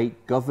that the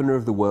great governor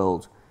of the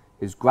world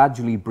is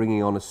gradually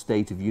bringing on a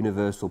state of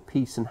universal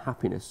peace and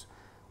happiness,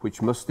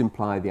 which must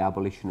imply the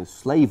abolition of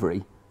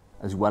slavery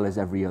as well as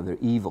every other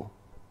evil.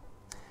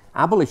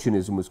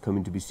 Abolitionism was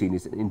coming to be seen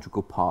as an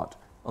integral part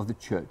of the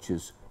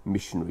Church's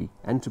missionary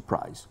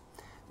enterprise.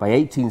 By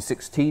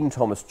 1816,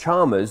 Thomas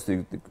Chalmers,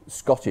 the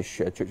Scottish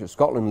Church of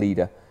Scotland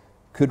leader,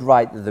 could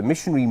write that the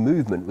missionary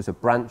movement was a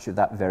branch of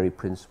that very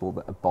principle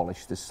that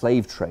abolished the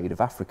slave trade of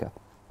Africa.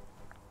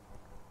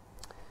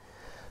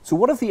 So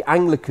what of the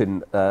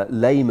Anglican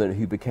layman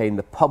who became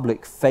the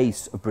public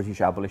face of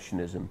British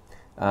abolitionism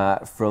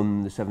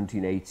from the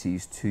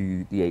 1780s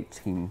to the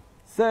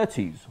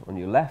 1830s? On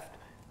your left,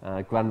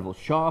 Granville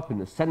Sharp in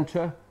the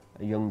centre,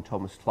 young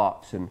Thomas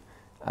Clarkson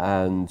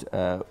and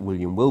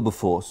William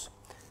Wilberforce,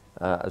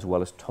 as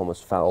well as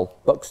Thomas Fowle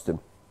Buxton.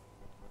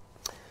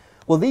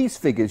 Well, these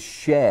figures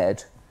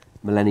shared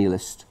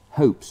millennialist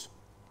hopes.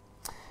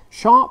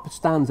 Sharp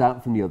stands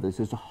out from the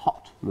others as a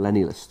hot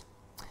millennialist.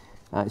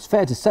 It's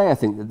fair to say, I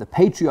think, that the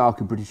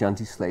patriarch of British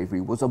anti-slavery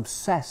was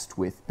obsessed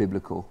with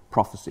biblical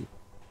prophecy.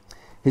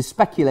 His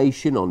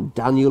speculation on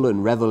Daniel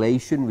and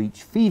Revelation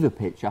reached fever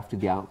pitch after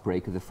the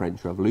outbreak of the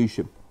French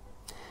Revolution.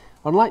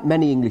 Unlike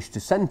many English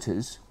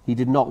dissenters, he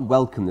did not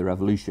welcome the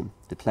revolution,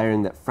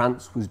 declaring that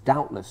France was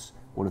doubtless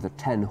one of the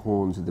 10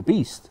 horns of the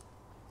beast.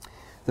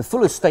 The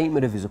fullest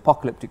statement of his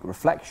apocalyptic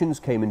reflections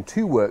came in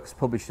two works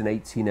published in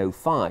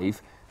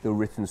 1805, though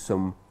written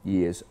some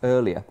years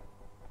earlier.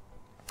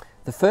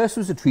 The first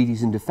was a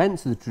treatise in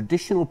defence of the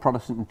traditional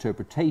Protestant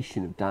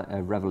interpretation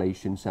of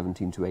Revelation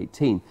 17 to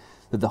 18,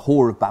 that the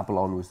whore of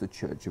Babylon was the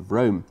Church of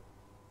Rome.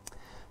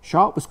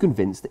 Sharp was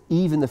convinced that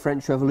even the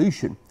French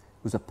Revolution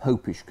was a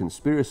popish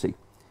conspiracy.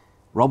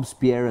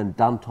 Robespierre and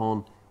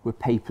Danton were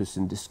papists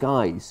in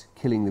disguise,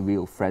 killing the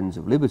real friends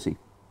of liberty.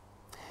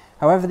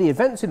 However, the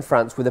events in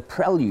France were the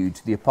prelude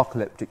to the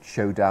apocalyptic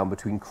showdown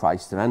between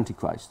Christ and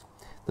Antichrist.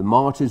 The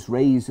martyrs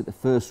raised at the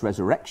first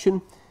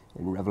resurrection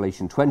in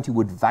Revelation 20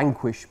 would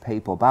vanquish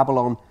papal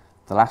Babylon,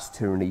 the last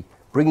tyranny,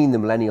 bringing the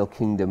millennial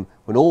kingdom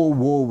when all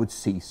war would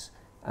cease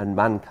and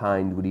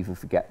mankind would even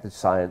forget the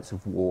science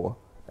of war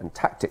and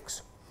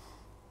tactics.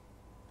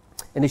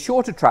 In a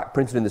shorter tract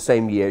printed in the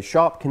same year,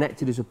 Sharp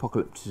connected his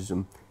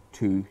apocalypticism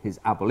to his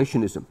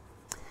abolitionism.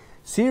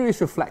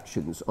 Serious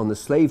reflections on the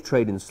slave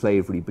trade and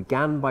slavery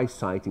began by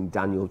citing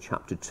Daniel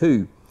chapter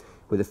 2,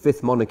 where the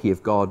fifth monarchy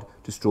of God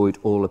destroyed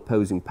all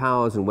opposing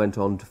powers and went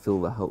on to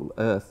fill the whole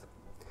earth.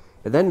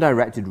 It then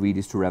directed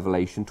readers to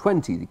Revelation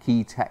 20, the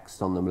key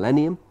text on the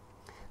millennium,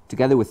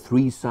 together with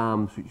 3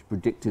 psalms which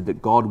predicted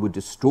that God would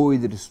destroy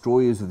the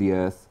destroyers of the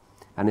earth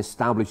and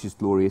establish his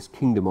glorious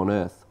kingdom on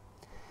earth.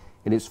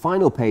 In its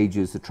final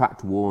pages, the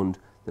tract warned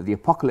that the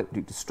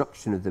apocalyptic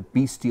destruction of the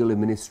bestial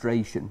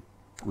administration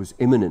was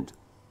imminent.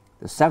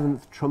 The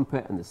 7th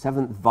trumpet and the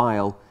 7th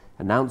vial,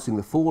 announcing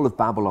the fall of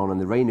Babylon and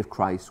the reign of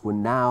Christ, were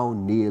now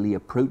nearly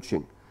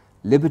approaching.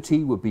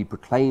 Liberty would be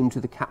proclaimed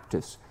to the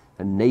captives,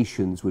 and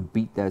nations would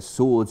beat their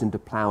swords into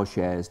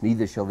plowshares,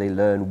 neither shall they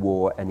learn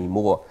war any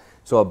more.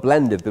 So a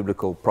blend of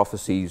biblical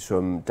prophecies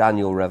from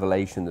Daniel,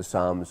 Revelation, the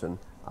Psalms, and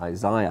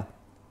Isaiah.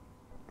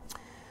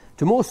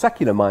 To more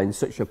secular minds,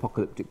 such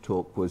apocalyptic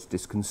talk was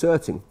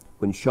disconcerting.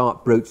 When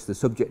Sharp broached the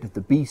subject of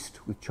the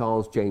beast with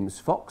Charles James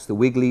Fox, the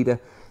Whig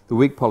leader, the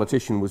Whig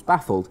politician was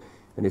baffled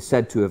and is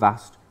said to have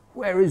asked,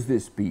 "Where is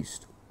this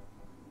beast?"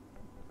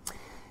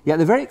 Yet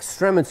the very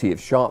extremity of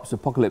Sharp's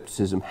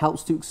apocalypticism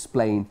helps to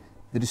explain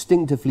the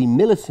distinctively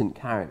militant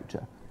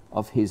character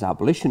of his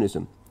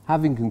abolitionism.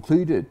 Having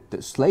concluded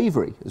that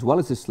slavery, as well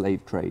as the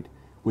slave trade,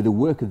 were the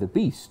work of the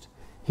beast,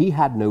 he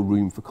had no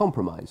room for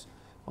compromise.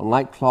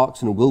 Unlike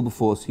Clarkson and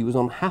Wilberforce, he was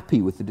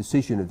unhappy with the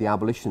decision of the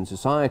Abolition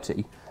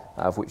Society,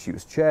 of which he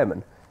was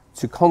chairman,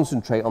 to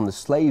concentrate on the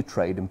slave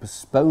trade and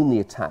postpone the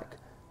attack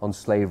on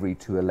slavery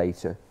to a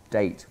later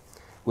date.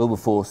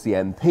 Wilberforce, the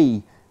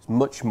MP, is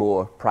much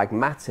more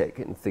pragmatic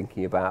in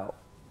thinking about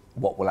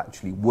what will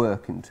actually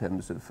work in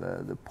terms of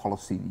the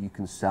policy that you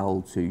can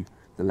sell to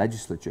the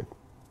legislature.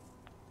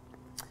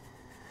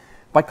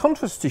 By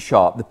contrast to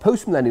Sharp, the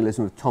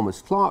postmillennialism of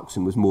Thomas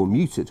Clarkson was more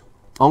muted.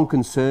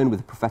 Unconcerned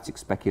with prophetic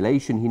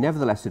speculation, he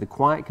nevertheless had a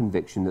quiet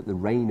conviction that the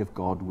reign of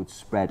God would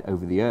spread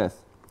over the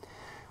earth.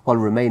 While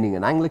remaining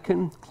an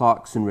Anglican,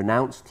 Clarkson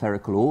renounced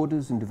clerical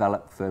orders and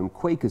developed firm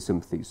Quaker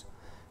sympathies.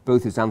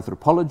 Both his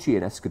anthropology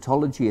and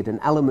eschatology had an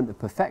element of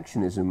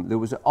perfectionism that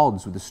was at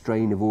odds with the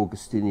strain of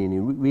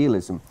Augustinian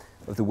realism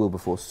of the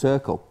Wilberforce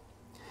circle.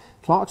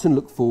 Clarkson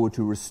looked forward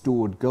to a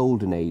restored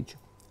golden age.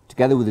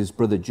 Together with his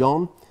brother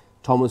John,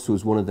 Thomas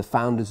was one of the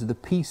founders of the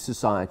Peace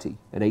Society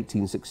in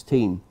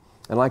 1816,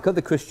 and like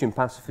other Christian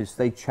pacifists,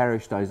 they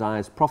cherished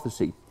Isaiah's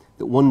prophecy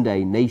that one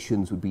day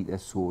nations would beat their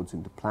swords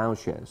into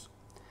plowshares.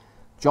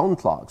 John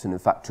Clarkson, in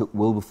fact, took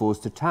Wilberforce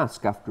to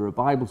task after a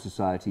Bible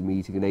Society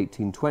meeting in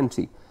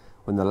 1820,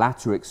 when the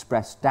latter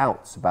expressed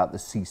doubts about the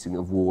ceasing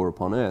of war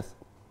upon earth.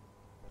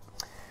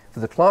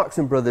 For the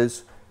Clarkson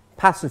brothers,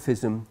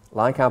 pacifism,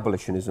 like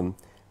abolitionism,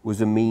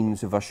 was a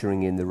means of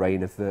ushering in the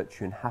reign of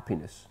virtue and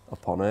happiness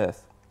upon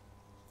earth.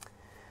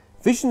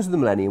 Visions of the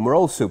millennium were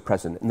also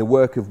present in the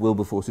work of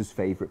Wilberforce's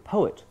favourite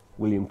poet,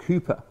 William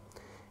Cowper.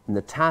 In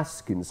The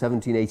Task in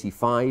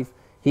 1785,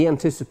 he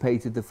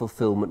anticipated the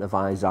fulfilment of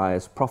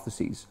Isaiah's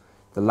prophecies,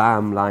 the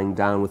lamb lying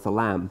down with the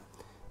lamb,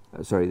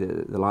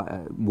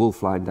 the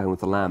wolf lying down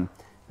with the lamb,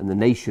 and the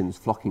nations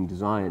flocking to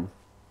Zion.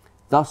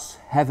 Thus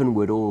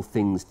heavenward all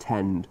things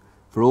tend,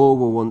 for all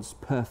were once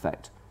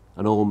perfect,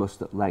 and all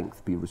must at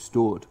length be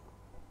restored.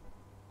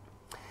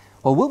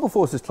 While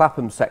Wilberforce's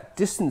Clapham sect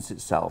distanced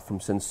itself from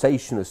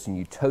sensationalist and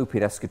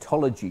utopian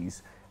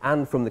eschatologies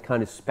and from the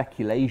kind of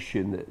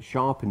speculation that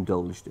Sharp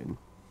indulged in,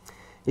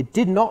 it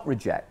did not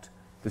reject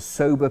the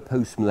sober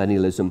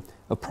postmillennialism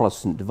of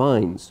Protestant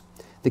divines,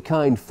 the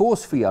kind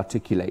forcefully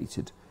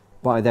articulated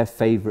by their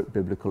favourite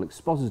biblical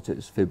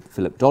expositors,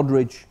 Philip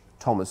Doddridge,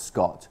 Thomas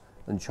Scott,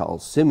 and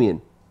Charles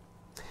Simeon.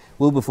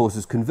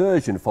 Wilberforce's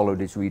conversion followed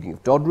his reading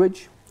of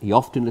Doddridge. He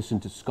often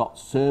listened to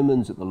Scott's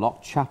sermons at the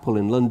Locked Chapel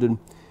in London,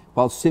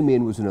 while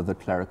Simeon was another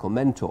clerical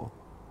mentor.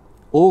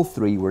 All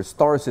three were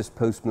historicist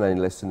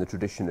postmillennialists in the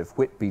tradition of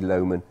Whitby,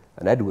 Lowman,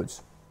 and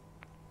Edwards.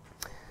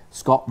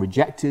 Scott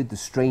rejected the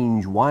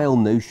strange, wild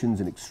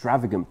notions and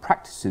extravagant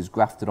practices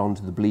grafted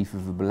onto the belief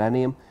of the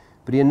millennium,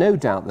 but he had no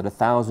doubt that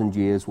 1,000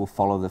 years will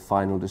follow the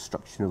final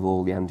destruction of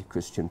all the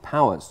anti-Christian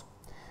powers.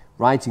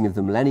 Writing of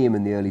the millennium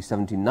in the early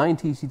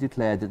 1790s, he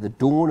declared that the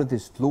dawn of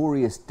this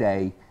glorious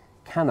day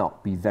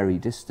cannot be very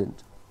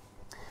distant.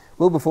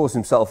 Wilberforce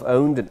himself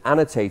owned and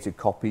annotated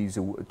copies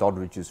of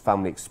Doddridge's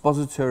Family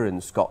Expositor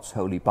and Scott's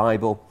Holy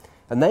Bible,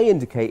 and they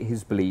indicate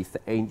his belief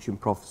that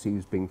ancient prophecy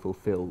was being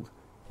fulfilled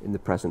in the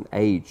present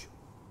age.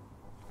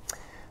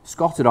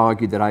 Scott had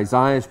argued that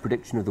Isaiah's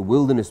prediction of the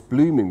wilderness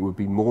blooming would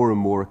be more and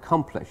more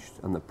accomplished,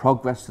 and the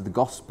progress of the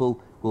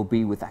gospel will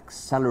be with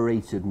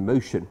accelerated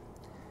motion.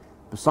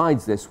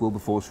 Besides this,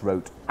 Wilberforce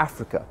wrote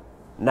Africa,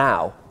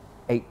 now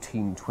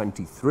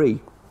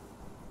 1823.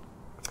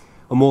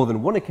 On more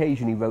than one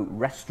occasion, he wrote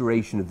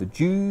Restoration of the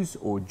Jews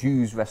or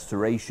Jews'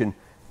 Restoration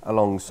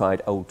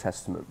alongside Old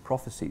Testament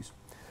prophecies.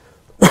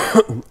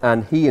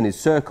 And he and his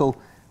circle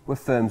were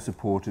firm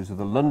supporters of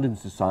the London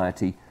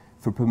Society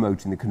for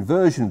promoting the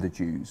conversion of the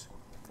Jews,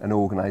 an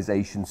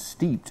organisation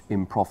steeped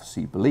in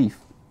prophecy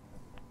belief.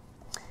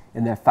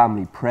 In their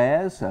family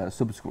prayers,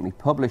 subsequently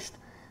published,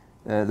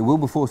 the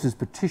Wilberforces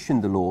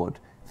petitioned the Lord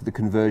for the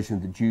conversion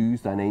of the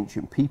Jews, thine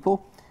ancient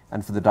people,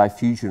 and for the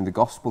diffusion of the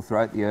gospel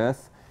throughout the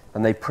earth.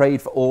 And they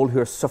prayed for all who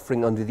are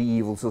suffering under the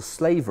evils of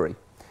slavery,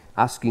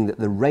 asking that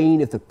the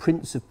reign of the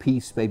Prince of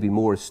Peace may be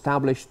more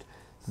established,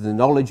 that the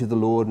knowledge of the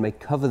Lord may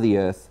cover the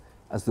earth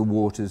as the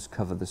waters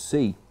cover the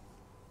sea.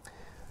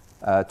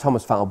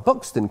 Thomas Fowle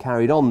Buxton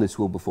carried on this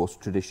Wilberforce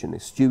tradition,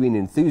 eschewing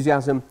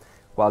enthusiasm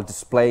while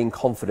displaying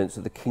confidence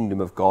that the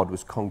kingdom of God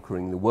was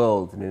conquering the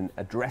world. And in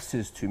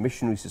addresses to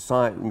missionary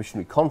society,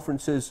 missionary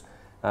conferences,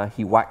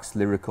 he waxed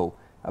lyrical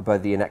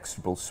about the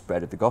inexorable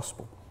spread of the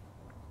gospel.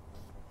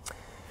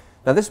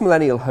 Now, this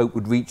millennial hope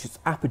would reach its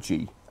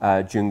apogee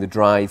during the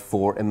drive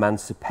for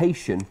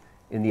emancipation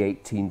in the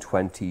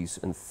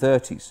 1820s and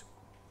 30s.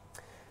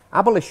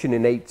 Abolition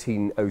in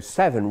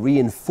 1807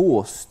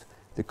 reinforced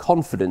the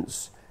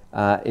confidence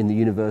in the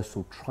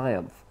universal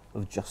triumph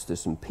of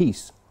justice and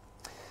peace.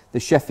 The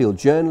Sheffield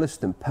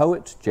journalist and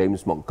poet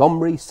James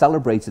Montgomery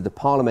celebrated the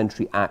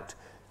Parliamentary Act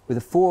with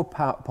a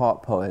four-part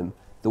poem,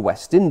 The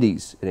West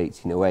Indies, in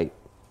 1808.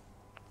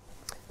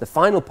 The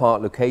final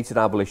part located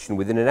abolition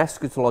within an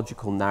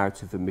eschatological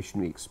narrative of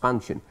missionary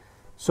expansion,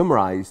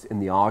 summarised in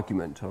the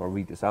argument, and I'll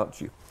read this out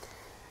to you.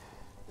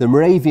 The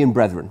Moravian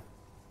Brethren,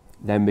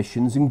 their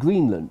missions in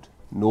Greenland,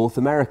 North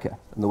America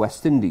and the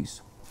West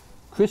Indies,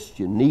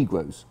 Christian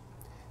Negroes,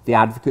 the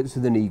advocates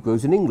of the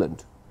Negroes in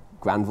England,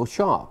 Granville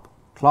Sharp,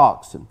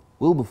 Clarkson,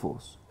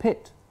 Wilberforce,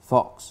 Pitt,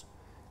 Fox,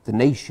 the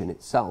nation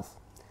itself,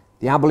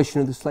 the abolition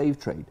of the slave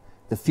trade,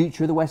 the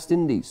future of the West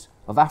Indies,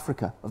 of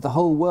Africa, of the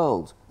whole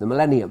world, the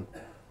millennium.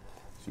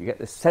 So you get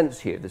this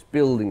sense here, this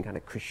building kind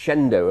of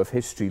crescendo of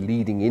history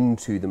leading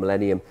into the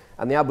millennium,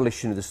 and the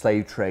abolition of the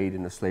slave trade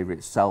and the slavery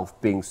itself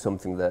being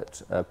something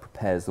that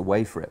prepares the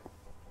way for it.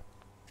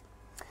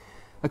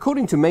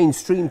 According to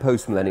mainstream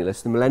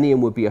postmillennialists, the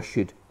millennium would be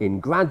ushered in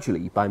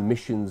gradually by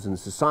missions and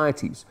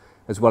societies,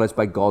 as well as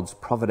by God's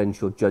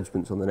providential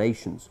judgments on the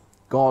nations.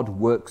 God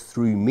works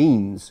through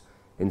means,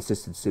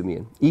 insisted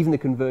Simeon. Even the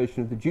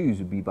conversion of the Jews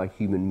would be by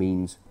human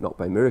means, not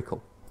by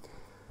miracle.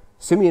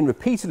 Simeon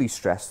repeatedly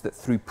stressed that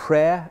through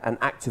prayer and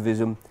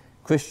activism,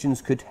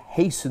 Christians could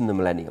hasten the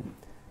millennium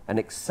and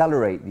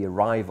accelerate the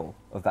arrival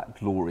of that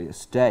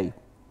glorious day.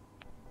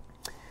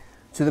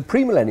 To the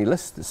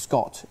premillennialist, the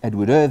Scot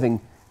Edward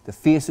Irving, the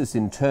fiercest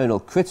internal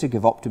critic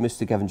of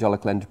optimistic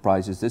evangelical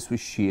enterprises, this was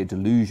sheer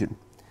delusion.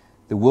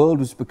 The world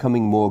was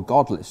becoming more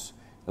godless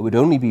and would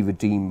only be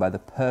redeemed by the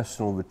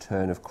personal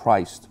return of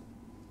Christ.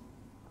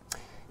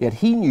 Yet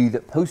he knew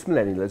that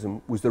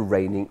postmillennialism was the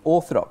reigning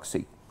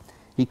orthodoxy.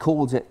 He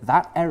calls it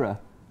that error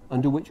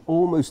under which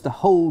almost the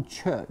whole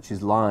church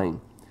is lying,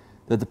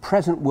 that the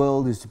present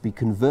world is to be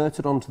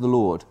converted unto the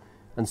Lord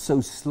and so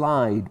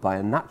slide by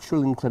a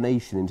natural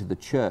inclination into the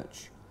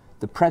church,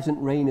 the present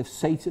reign of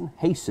Satan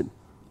hasten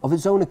of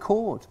its own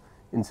accord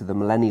into the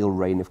millennial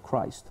reign of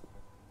Christ.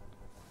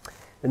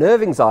 In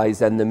Irving's eyes,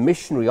 then, the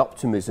missionary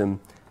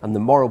optimism and the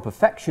moral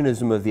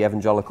perfectionism of the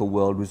evangelical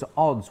world was at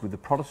odds with the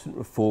Protestant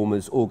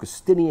reformers'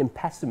 Augustinian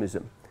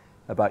pessimism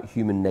about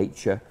human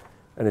nature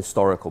and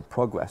historical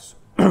progress.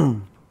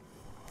 But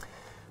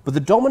the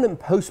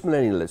dominant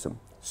postmillennialism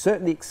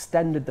certainly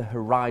extended the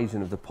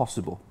horizon of the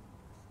possible.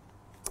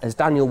 As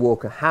Daniel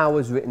Walker Howe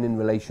has written in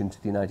relation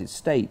to the United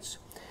States,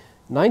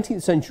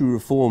 19th century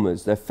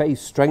reformers, their faith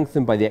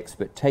strengthened by the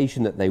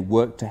expectation that they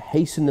worked to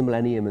hasten the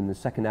millennium and the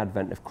second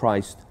advent of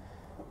Christ,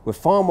 were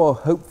far more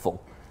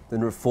hopeful than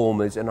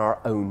reformers in our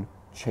own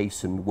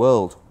chastened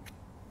world.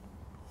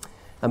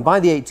 And by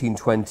the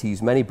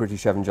 1820s, many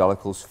British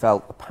evangelicals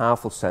felt a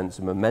powerful sense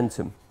of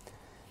momentum.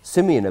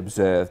 Simeon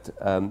observed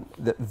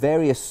that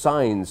various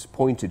signs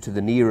pointed to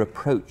the near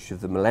approach of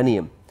the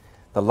millennium.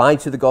 The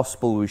light of the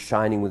gospel was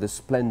shining with a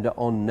splendour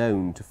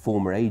unknown to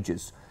former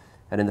ages.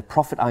 And in the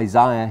prophet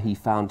Isaiah, he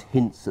found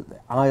hints that the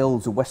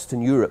isles of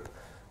Western Europe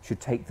should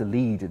take the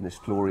lead in this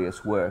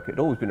glorious work. It had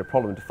always been a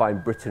problem to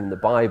find Britain in the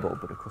Bible,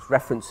 but of course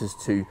references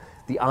to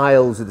the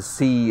isles of the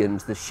sea and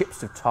the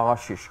ships of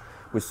Tarshish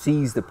were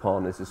seized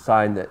upon as a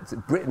sign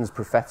that Britain's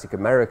prophetic,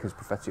 America's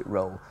prophetic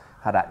role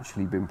had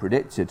actually been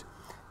predicted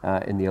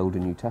in the Old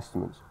and New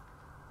Testaments.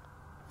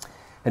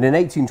 In an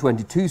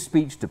 1822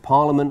 speech to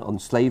Parliament on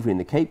slavery in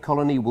the Cape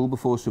Colony,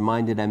 Wilberforce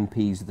reminded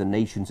MPs of the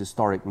nation's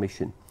historic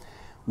mission.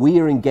 We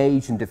are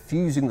engaged in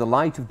diffusing the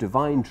light of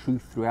divine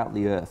truth throughout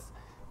the earth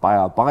by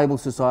our Bible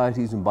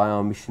societies and by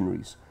our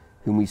missionaries,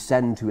 whom we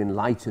send to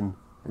enlighten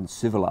and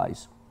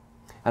civilize.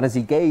 And as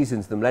he gazed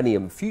into the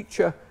millennium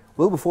future,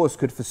 Wilberforce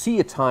could foresee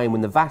a time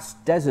when the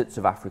vast deserts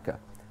of Africa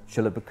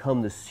shall have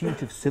become the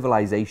seat of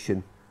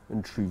civilization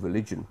and true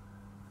religion.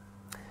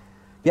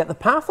 Yet the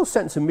powerful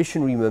sense of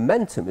missionary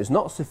momentum is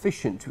not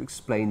sufficient to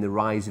explain the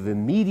rise of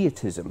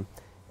immediatism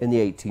in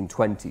the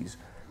 1820s,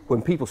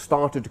 when people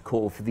started to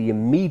call for the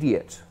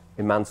immediate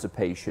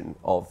emancipation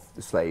of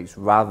the slaves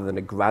rather than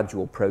a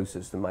gradual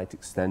process that might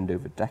extend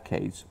over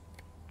decades.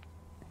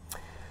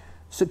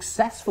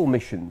 Successful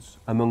missions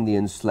among the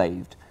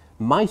enslaved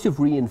might have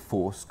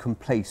reinforced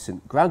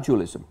complacent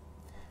gradualism,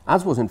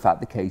 as was in fact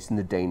the case in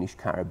the Danish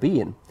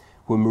Caribbean,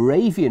 where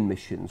Moravian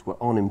missions were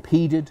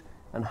unimpeded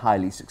and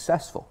highly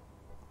successful.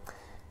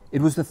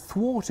 It was the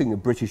thwarting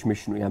of British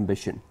missionary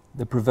ambition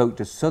that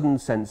provoked a sudden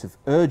sense of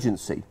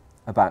urgency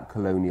about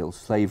colonial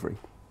slavery.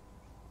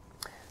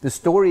 The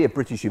story of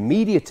British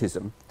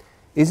immediatism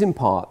is in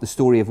part the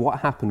story of what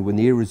happened when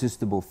the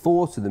irresistible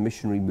force of the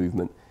missionary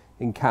movement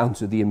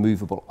encountered the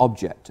immovable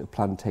object of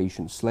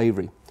plantation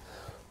slavery.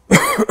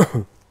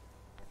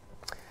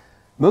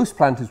 Most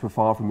planters were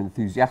far from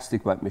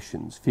enthusiastic about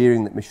missions,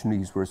 fearing that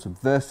missionaries were a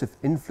subversive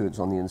influence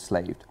on the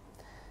enslaved.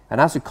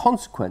 And as a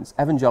consequence,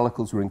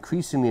 evangelicals were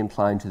increasingly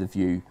inclined to the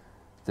view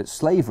that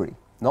slavery,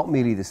 not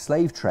merely the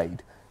slave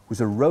trade,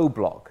 was a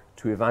roadblock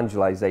to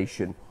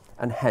evangelization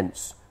and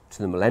hence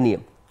to the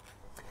millennium.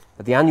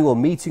 At the annual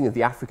meeting of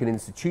the African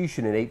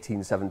Institution in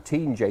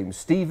 1817, James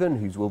Stephen,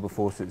 who's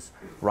Wilberforce's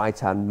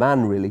right-hand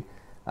man really,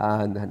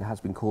 and has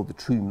been called the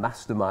true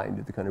mastermind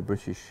of the kind of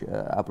British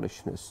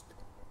abolitionist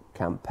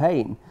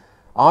campaign,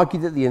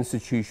 argued that the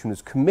institution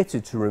was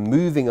committed to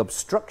removing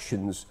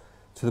obstructions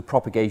to the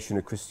propagation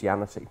of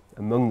Christianity,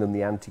 among them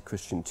the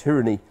anti-Christian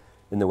tyranny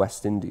in the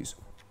West Indies.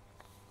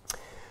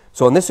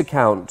 So on this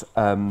account,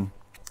 the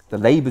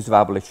labours of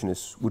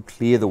abolitionists would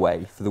clear the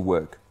way for the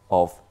work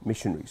of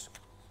missionaries.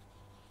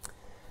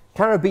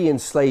 Caribbean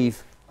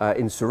slave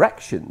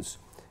insurrections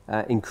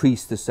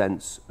increased the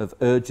sense of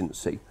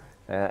urgency.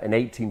 In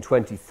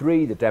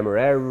 1823, the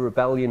Demerara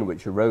Rebellion,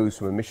 which arose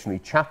from a missionary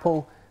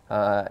chapel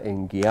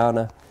in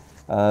Guyana,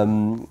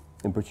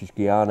 in British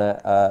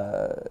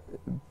Guyana,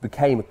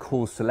 became a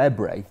cause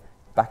célèbre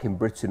back in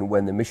Britain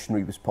when the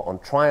missionary was put on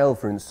trial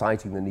for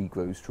inciting the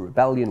Negroes to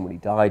rebellion when he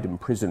died in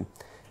prison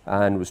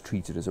and was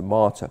treated as a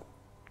martyr.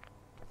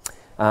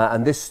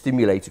 And this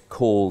stimulated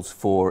calls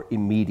for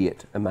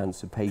immediate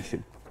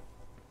emancipation.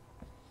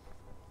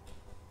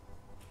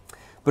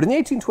 But in the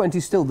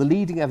 1820s still, the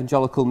leading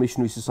evangelical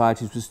missionary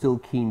societies were still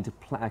keen to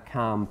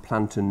calm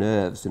planter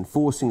nerves,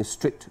 enforcing a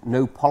strict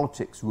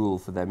no-politics rule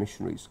for their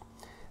missionaries.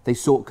 They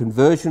sought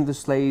conversion of the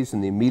slaves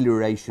and the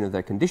amelioration of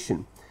their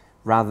condition,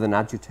 rather than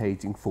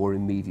agitating for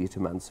immediate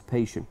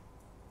emancipation.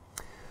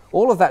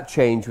 All of that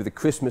changed with the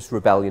Christmas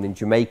Rebellion in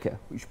Jamaica,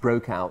 which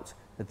broke out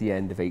at the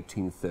end of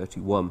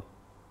 1831.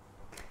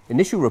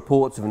 Initial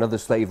reports of another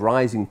slave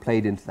rising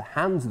played into the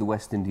hands of the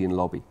West Indian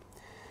lobby.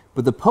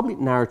 But the public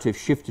narrative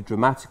shifted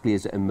dramatically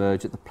as it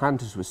emerged that the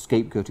planters were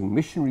scapegoating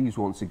missionaries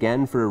once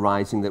again for a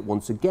rising that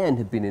once again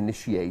had been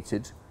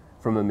initiated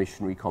from a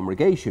missionary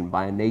congregation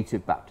by a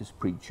native Baptist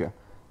preacher,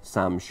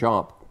 Sam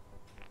Sharp.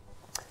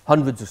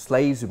 Hundreds of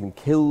slaves had been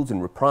killed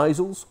in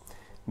reprisals,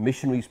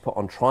 missionaries put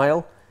on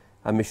trial,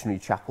 and missionary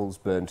chapels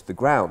burned to the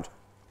ground.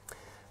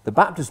 The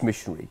Baptist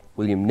missionary,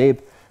 William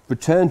Knibb,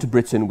 returned to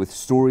Britain with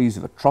stories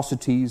of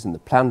atrocities and the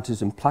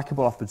planters'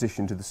 implacable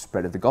opposition to the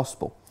spread of the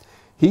gospel.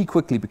 He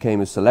quickly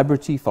became a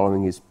celebrity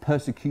following his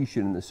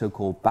persecution in the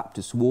so-called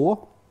Baptist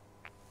War,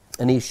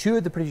 and he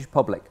assured the British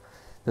public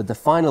that the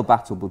final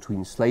battle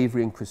between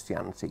slavery and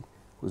Christianity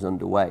was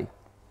underway.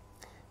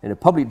 In a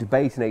public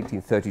debate in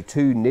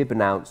 1832, Knibb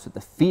announced that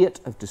the fiat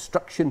of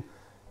destruction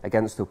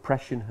against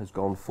oppression has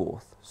gone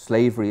forth.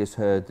 Slavery has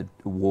heard the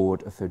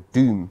award of her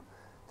doom.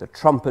 The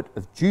trumpet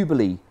of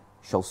Jubilee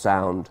shall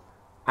sound.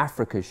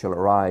 Africa shall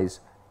arise.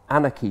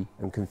 Anarchy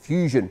and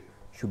confusion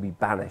shall be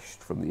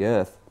banished from the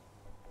earth.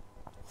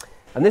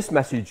 And this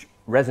message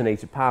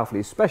resonated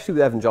powerfully, especially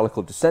with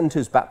evangelical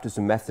dissenters, Baptists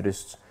and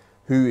Methodists,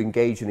 who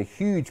engaged in a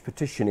huge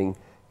petitioning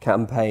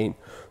campaign.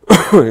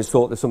 It's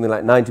thought that something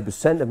like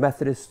 90% of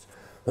Methodists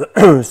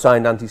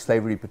signed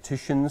anti-slavery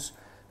petitions,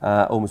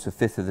 almost a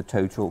fifth of the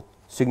total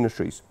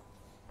signatories.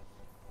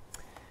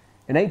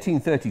 In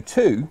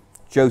 1832,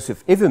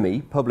 Joseph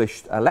Ivamy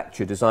published a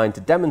lecture designed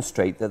to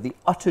demonstrate that the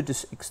utter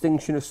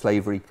extinction of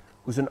slavery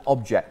was an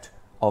object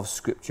of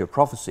scripture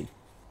prophecy.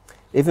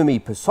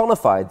 Ivamy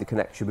personified the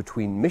connection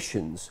between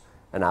missions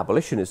and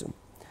abolitionism.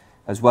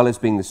 As well as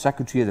being the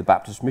secretary of the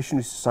Baptist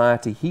Missionary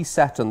Society, he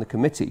sat on the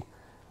committee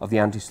of the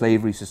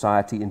Anti-Slavery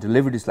Society and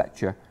delivered his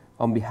lecture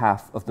on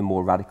behalf of the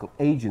more radical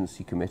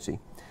Agency Committee.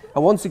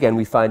 And once again,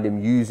 we find him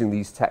using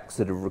these texts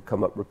that have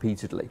come up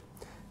repeatedly.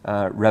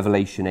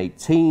 Revelation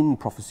 18,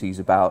 prophecies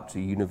about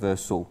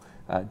universal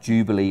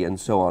jubilee and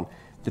so on.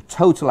 The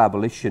total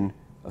abolition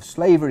of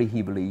slavery,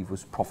 he believed,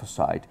 was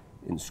prophesied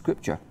in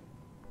Scripture.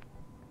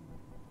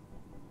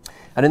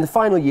 And in the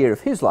final year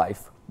of his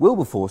life,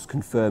 Wilberforce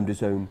confirmed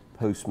his own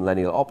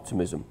post-millennial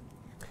optimism.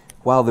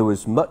 While there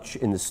was much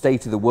in the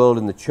state of the world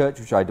and the church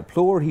which I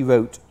deplore, he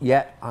wrote,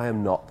 "Yet I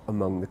am not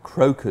among the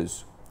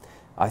croakers.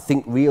 I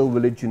think real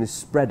religion is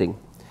spreading,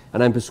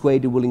 and I'm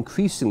persuaded will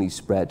increasingly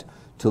spread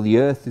till the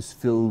earth is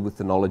filled with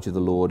the knowledge of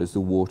the Lord as the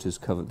waters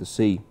cover the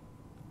sea."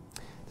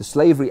 The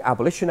Slavery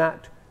Abolition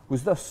Act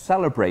was thus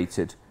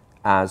celebrated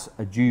as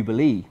a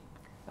jubilee,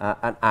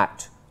 an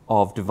act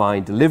of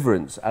divine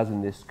deliverance, as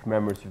in this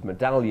commemorative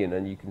medallion.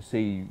 And you can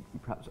see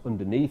perhaps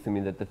underneath,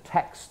 that the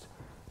text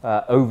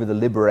over the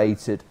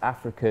liberated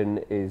African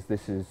is,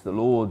 "This is the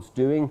Lord's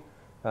doing,"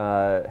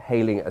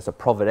 hailing it as a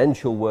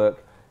providential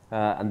work.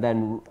 And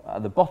then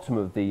at the bottom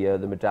of the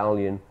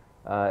medallion,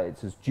 it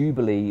says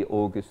Jubilee,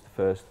 August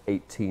 1st,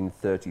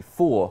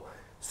 1834,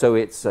 So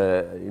it's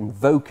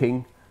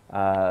invoking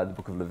the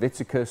book of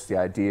Leviticus, the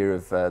idea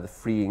of the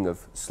freeing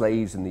of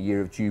slaves in the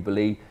year of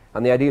Jubilee,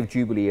 and the idea of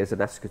Jubilee as an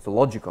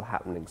eschatological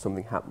happening,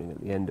 something happening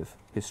at the end of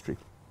history.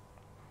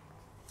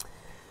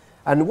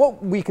 And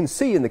what we can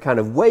see in the kind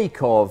of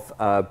wake of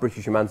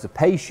British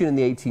emancipation in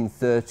the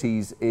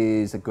 1830s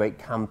is a great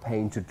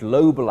campaign to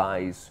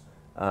globalize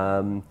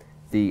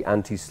the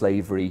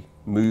anti-slavery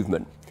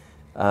movement.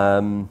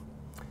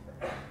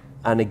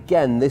 And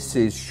again, this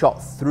is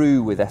shot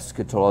through with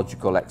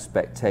eschatological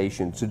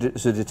expectation. So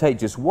to take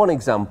just one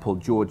example,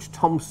 George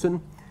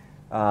Thompson,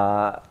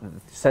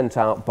 sent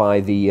out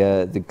by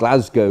the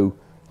Glasgow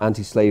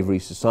Anti-Slavery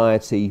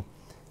Society,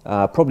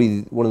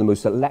 probably one of the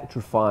most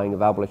electrifying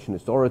of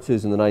abolitionist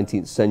orators in the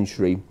 19th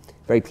century,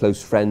 very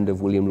close friend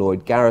of William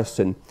Lloyd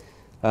Garrison.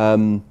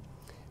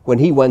 When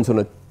he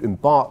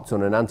embarked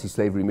on an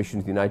anti-slavery mission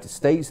to the United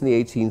States in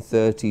the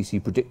 1830s, he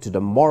predicted a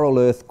moral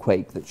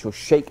earthquake that shall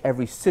shake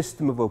every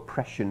system of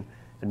oppression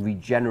and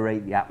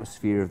regenerate the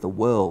atmosphere of the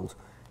world.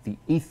 The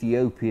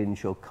Ethiopian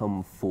shall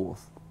come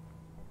forth.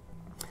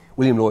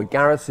 William Lloyd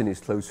Garrison, his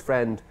close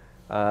friend,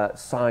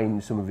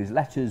 signed some of his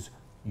letters,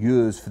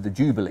 Years for the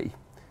Jubilee.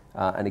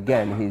 And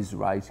again, his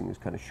writing is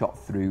kind of shot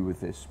through with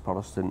this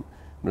Protestant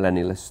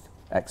millennialist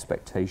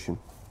expectation.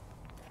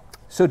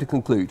 So to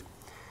conclude,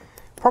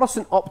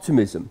 Protestant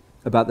optimism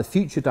about the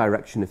future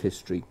direction of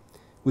history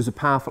was a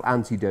powerful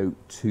antidote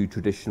to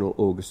traditional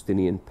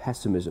Augustinian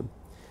pessimism.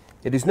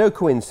 It is no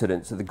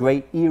coincidence that the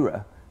great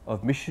era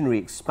of missionary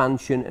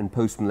expansion and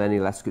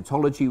postmillennial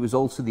eschatology was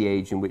also the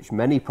age in which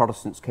many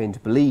Protestants came to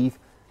believe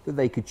that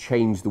they could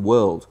change the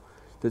world,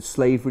 that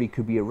slavery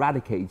could be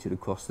eradicated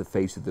across the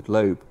face of the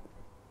globe.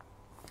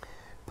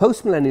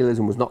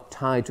 Postmillennialism was not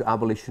tied to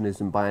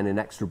abolitionism by an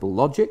inexorable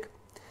logic.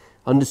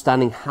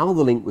 Understanding how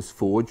the link was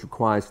forged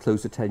requires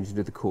close attention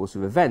to the course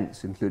of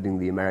events, including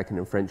the American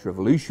and French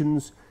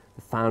revolutions,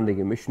 the founding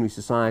of missionary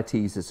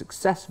societies, the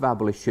success of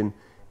abolition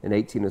in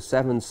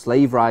 1807,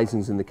 slave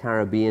risings in the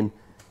Caribbean,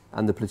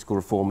 and the political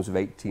reforms of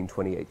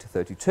 1828 to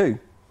 32.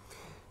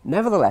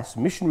 Nevertheless,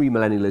 missionary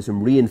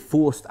millennialism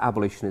reinforced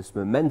abolitionist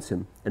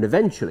momentum and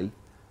eventually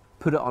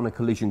put it on a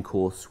collision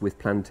course with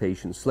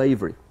plantation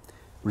slavery,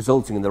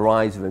 resulting in the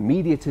rise of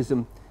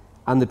immediatism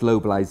and the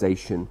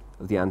globalization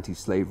of the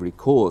anti-slavery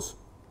cause.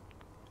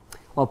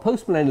 While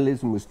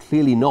postmillennialism was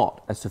clearly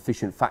not a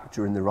sufficient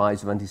factor in the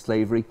rise of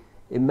anti-slavery,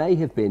 it may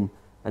have been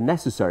a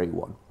necessary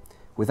one.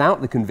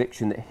 Without the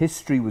conviction that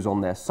history was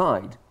on their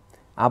side,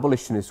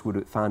 abolitionists would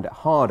have found it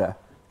harder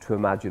to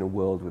imagine a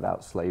world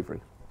without slavery.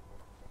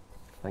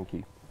 Thank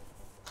you.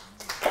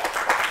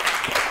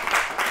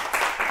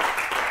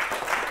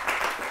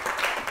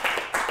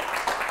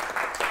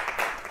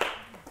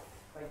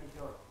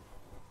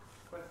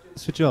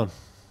 So John,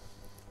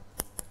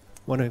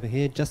 one over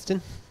here,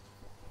 Justin.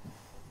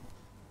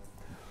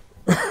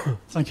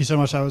 Thank you so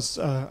much. That was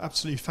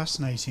absolutely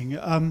fascinating.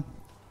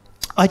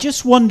 I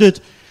just wondered,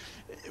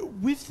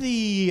 with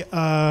the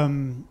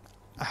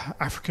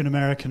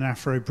African-American,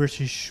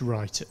 Afro-British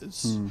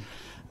writers,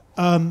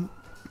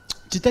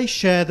 did they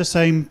share the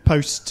same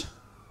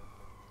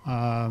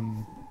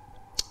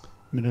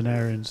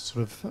post-millenarian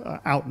sort of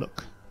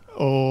outlook?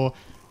 Or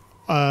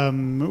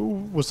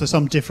was there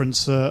some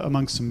difference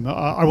amongst them?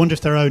 I wonder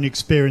if their own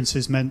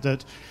experiences meant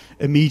that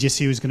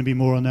immediacy was going to be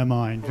more on their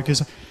mind,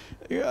 because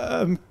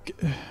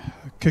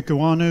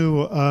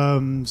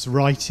Kekuanu's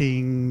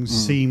writing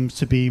seems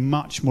to be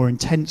much more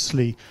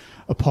intensely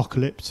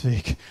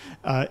apocalyptic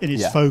in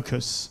its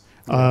focus.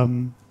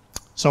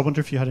 So I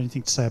wonder if you had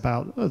anything to say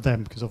about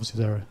them, because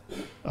obviously they're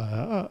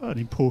an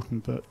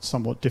important but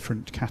somewhat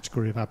different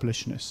category of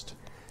abolitionist.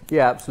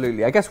 Yeah,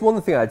 absolutely. I guess one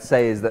thing I'd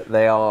say is that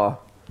they are...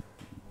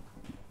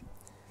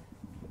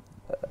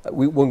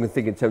 one can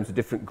think in terms of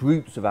different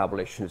groups of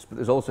abolitionists, but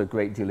there's also a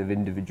great deal of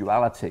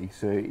individuality.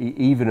 So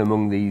even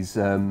among these,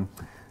 the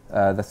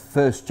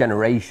first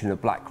generation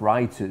of black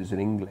writers in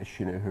English,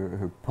 who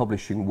are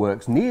publishing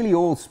works, nearly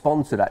all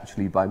sponsored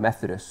actually by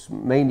Methodists,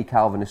 mainly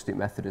Calvinistic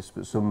Methodists,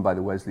 but some by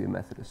the Wesleyan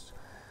Methodists.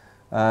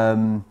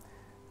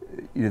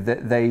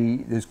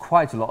 There's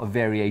quite a lot of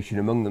variation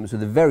among them. So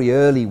the very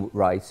early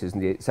writers in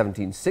the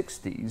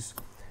 1760s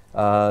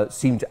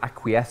seem to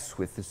acquiesce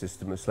with the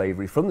system of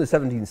slavery. From the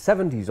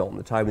 1770s on,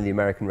 the time of the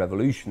American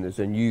Revolution, there's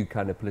a new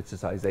kind of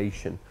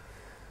politicization.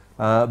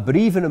 But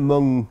even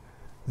among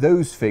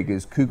those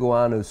figures,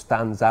 Kekuanu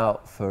stands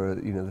out for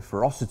the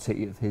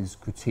ferocity of his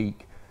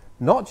critique,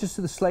 not just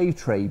of the slave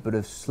trade, but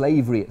of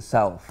slavery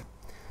itself.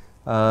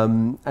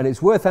 And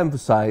it's worth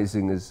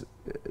emphasizing,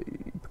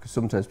 because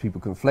sometimes people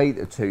conflate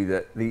the two,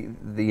 that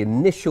the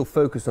initial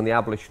focus on the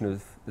abolition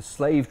of the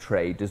slave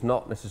trade does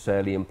not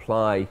necessarily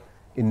imply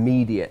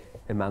immediate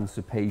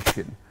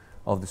emancipation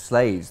of the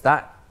slaves.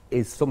 That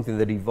is something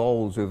that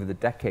evolves over the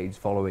decades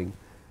following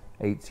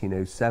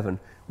 1807.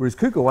 Whereas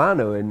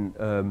Kekuanu in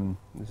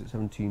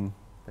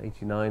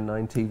 1789,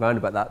 90, round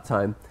about that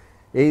time,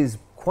 is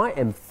quite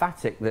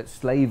emphatic that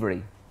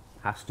slavery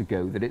has to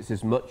go, that it's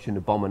as much an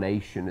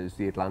abomination as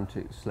the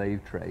Atlantic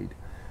slave trade.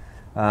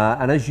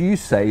 And as you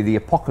say, the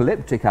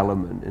apocalyptic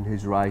element in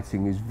his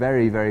writing is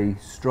very, very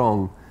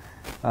strong.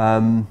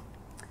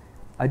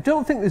 I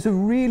don't think there's a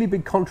really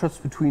big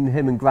contrast between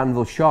him and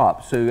Granville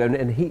Sharp. So,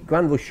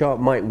 Granville Sharp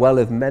might well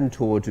have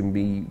mentored and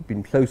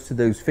been close to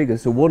those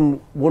figures. So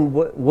one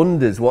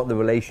wonders what the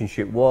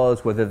relationship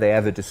was, whether they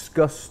ever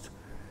discussed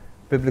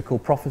biblical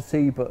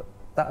prophecy, but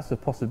that's a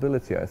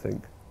possibility, I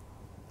think.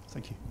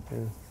 Thank you. Yeah.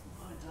 I'd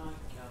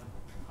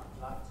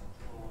like to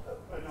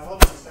draw.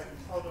 Hold on a second.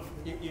 Hold on.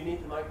 You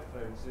need the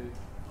microphone, so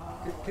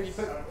can you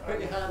put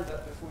your hand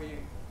up before you...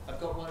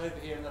 I've got one over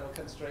here and then I'll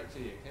come straight to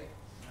you, okay?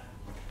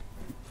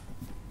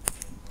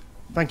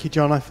 Thank you,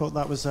 John. I thought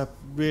that was a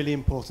really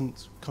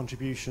important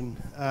contribution,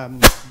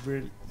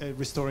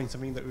 restoring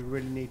something that we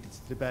really needed to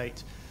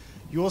debate.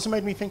 You also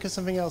made me think of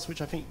something else,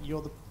 which I think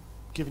you're,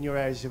 given your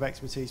areas of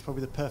expertise,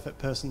 probably the perfect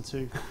person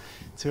to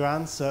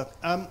answer.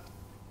 And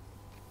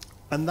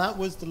that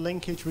was the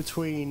linkage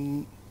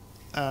between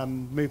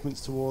movements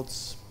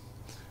towards,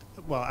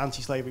 well,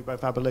 anti-slavery,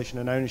 both abolition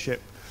and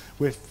ownership,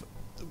 with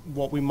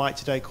what we might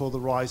today call the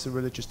rise of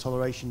religious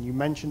toleration. You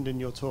mentioned in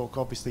your talk,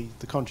 obviously,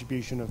 the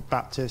contribution of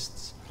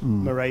Baptists,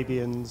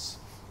 Moravians,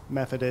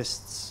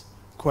 Methodists,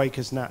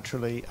 Quakers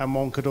naturally, and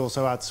one could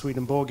also add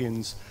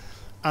Swedenborgians.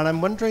 And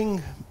I'm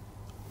wondering,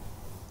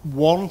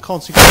 one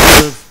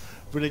consequence of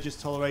religious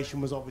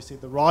toleration was obviously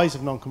the rise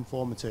of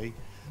nonconformity,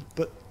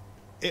 but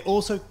it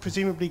also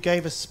presumably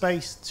gave a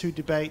space to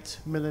debate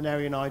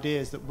millenarian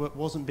ideas that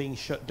wasn't being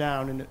shut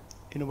down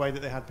in a way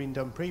that they had been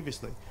done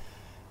previously.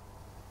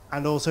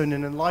 And also in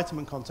an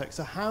Enlightenment context.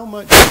 So how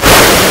much...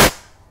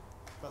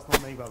 That's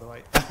not me, by the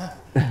way.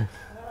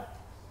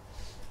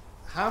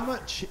 How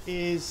much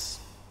is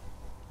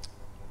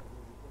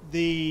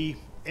the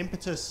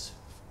impetus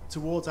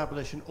towards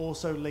abolition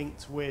also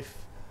linked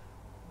with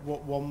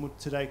what one would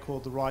today call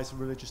the rise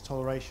of religious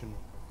toleration?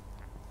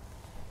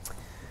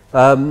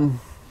 Yeah,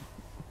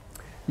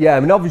 I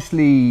mean,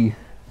 obviously,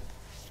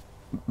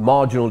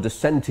 marginal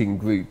dissenting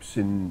groups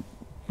in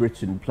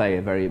Britain play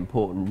a very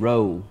important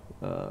role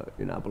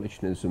in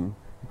abolitionism.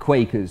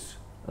 Quakers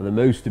are the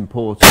most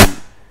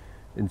important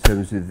in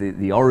terms of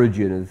the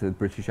origin of the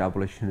British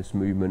abolitionist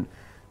movement.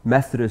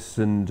 Methodists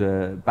and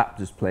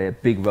Baptists play a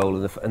big role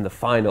in the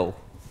final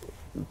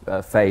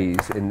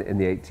phase in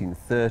the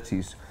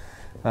 1830s.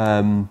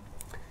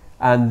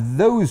 And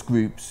those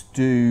groups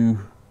do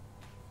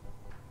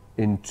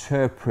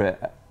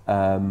interpret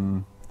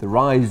the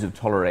rise of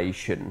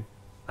toleration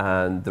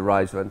and the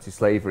rise of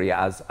anti-slavery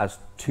as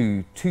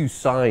two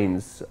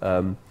signs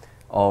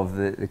of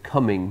the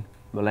coming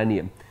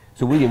millennium.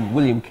 So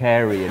William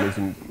Carey in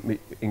his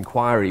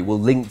inquiry will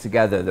link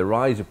together the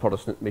rise of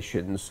Protestant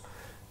missions,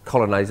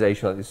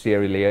 colonization like the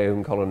Sierra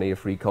Leone colony, a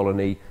free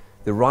colony,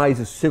 the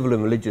rise of civil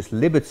and religious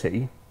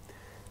liberty,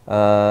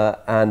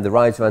 and the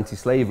rise of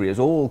anti-slavery as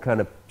all kind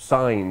of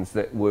signs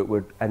that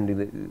we're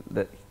ending,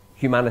 that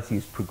humanity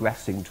is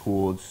progressing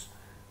towards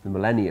the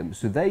millennium.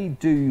 So they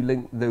do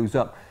link those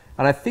up.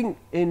 And I think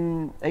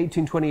in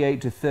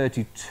 1828 to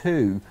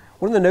 32,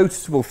 one of the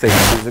noticeable things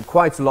is that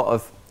quite a lot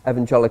of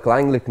evangelical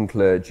Anglican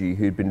clergy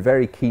who'd been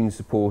very keen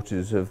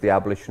supporters of the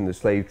abolition of the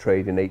slave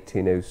trade in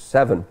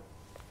 1807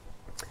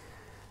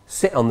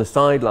 sit on the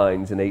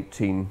sidelines in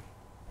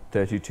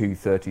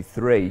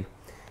 1832-33,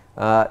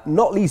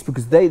 not least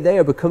because they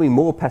are becoming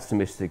more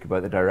pessimistic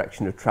about the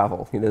direction of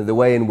travel. You know, the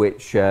way in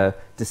which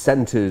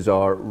dissenters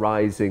are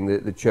rising,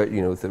 the church,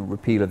 you know, the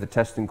repeal of the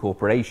Test and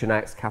Corporation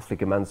Acts,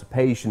 Catholic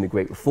Emancipation, the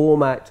Great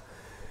Reform Act.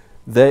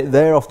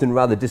 They're often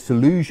rather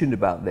disillusioned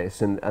about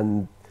this,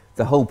 and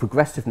the whole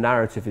progressive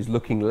narrative is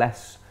looking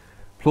less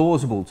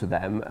plausible to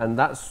them, and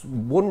that's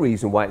one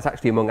reason why it's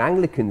actually among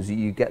Anglicans that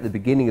you get the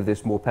beginning of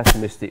this more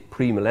pessimistic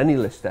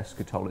pre-millennialist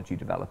eschatology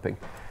developing,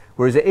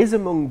 whereas it is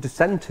among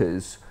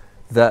dissenters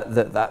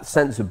that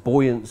sense of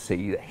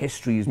buoyancy, that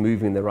history is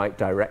moving in the right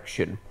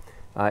direction,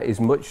 is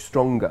much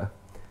stronger,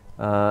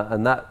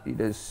 and that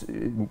is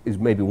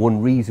maybe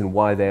one reason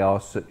why they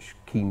are such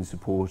keen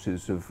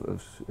supporters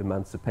of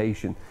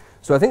emancipation.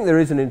 So I think there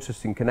is an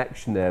interesting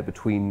connection there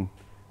between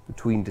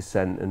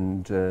dissent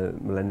and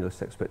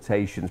millennialist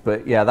expectations.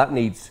 But yeah, that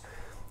needs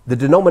the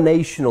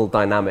denominational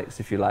dynamics,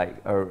 if you like,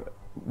 are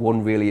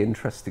one really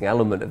interesting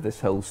element of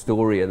this whole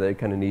story, and they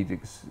kind of need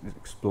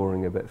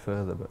exploring a bit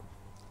further. But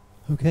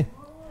okay.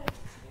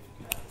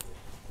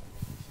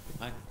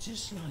 I'd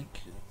just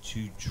like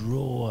to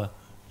draw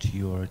to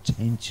your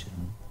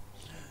attention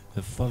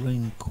the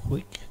following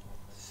quick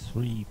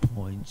 3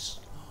 points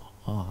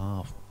or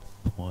half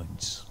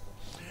points.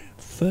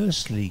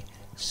 Firstly,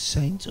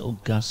 St.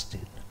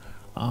 Augustine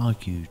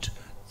argued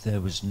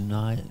there was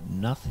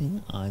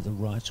nothing either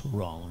right or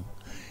wrong.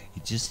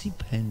 It just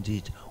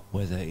depended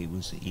whether it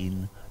was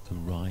in the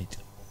right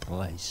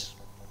place.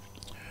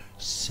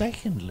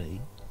 Secondly,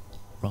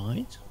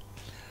 right,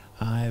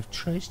 I have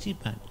traced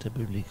it back to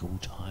biblical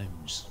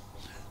times.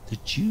 The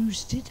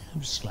Jews did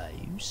have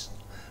slaves,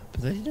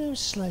 but they didn't have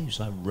slaves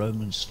like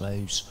Roman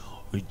slaves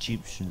or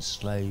Egyptian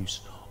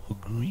slaves or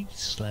Greek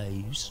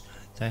slaves.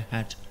 They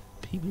had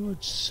people who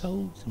had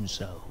sold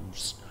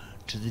themselves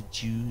to the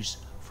Jews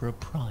for a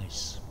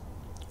price.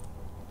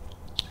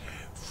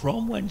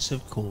 from whence,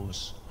 of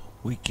course,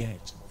 we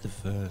get the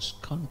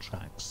first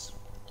contracts.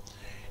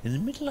 In the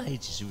Middle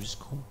Ages, it was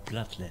called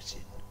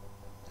bloodletting,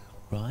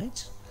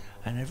 right?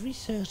 And every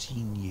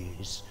 13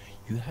 years,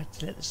 you had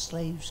to let the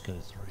slaves go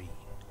free.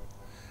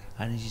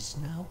 And it is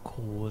now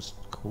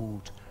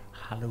called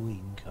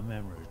Halloween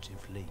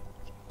commemoratively.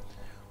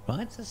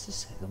 Right, that's the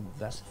second,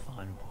 that's the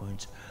final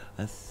point.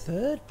 And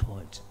third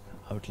point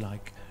I would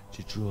like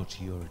to draw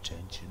to your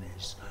attention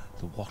is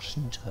the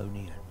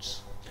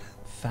Washingtonians,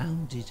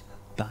 founded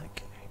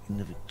back in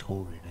the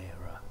Victorian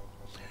era.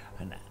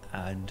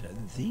 And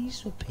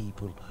these were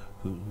people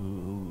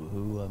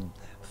who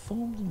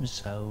formed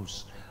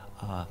themselves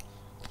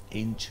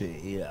into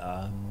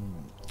a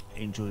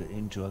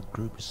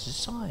group of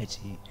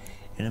society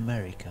in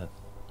America,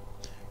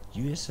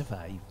 US of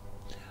A,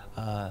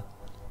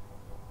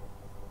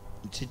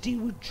 to deal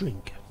with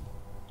drink,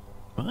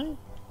 right?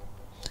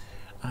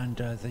 And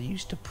they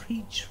used to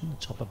preach from the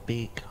top of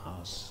beer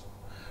cars,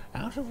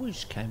 out of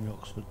which came the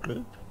Oxford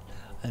Group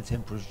and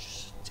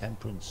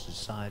Temperance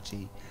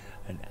Society,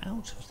 and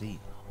out of the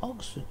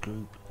Oxford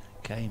Group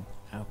came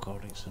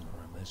Alcoholics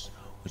Anonymous,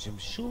 which I'm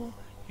sure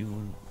you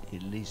will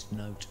at least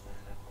note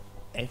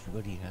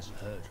everybody has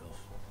heard of,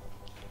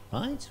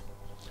 right?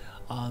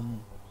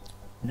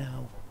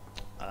 Now,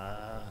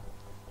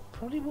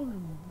 probably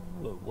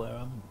where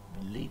I'm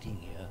leading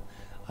here,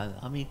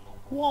 I mean,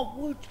 what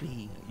would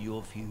be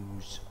your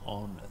views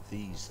on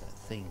these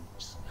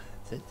things?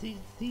 That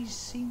these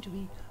seem to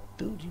be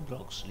building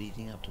blocks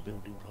leading up to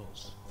building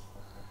blocks.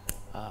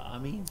 I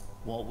mean,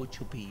 what would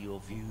be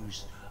your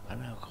views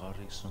on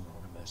Alcoholics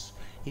Anonymous?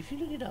 If you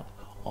look it up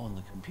on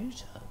the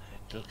computer,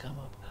 it'll come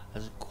up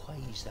as a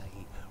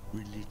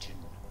quasi-religion,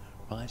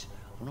 right?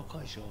 I'm not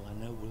quite sure I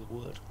know what the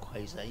word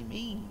quasi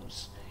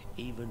means,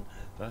 even,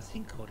 but I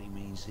think what he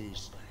means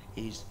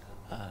is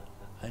a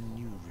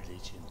new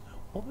religion.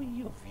 What were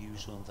your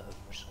views on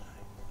those?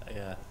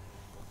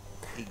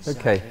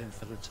 Exactly, Okay.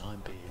 for the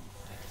time being.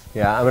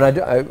 Yeah, I mean,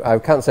 I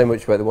can't say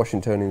much about the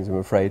Washingtonians, I'm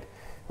afraid.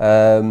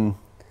 I mean,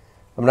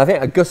 I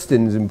think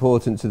Augustine's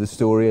important to the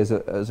story, as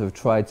I've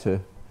tried to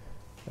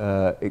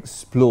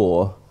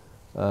explore,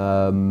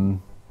 partly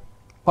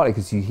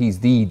because he's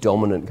the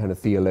dominant kind of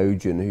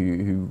theologian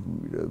who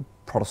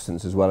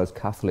Protestants as well as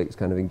Catholics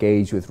kind of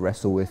engage with,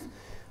 wrestle with.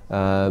 There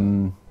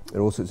are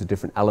all sorts of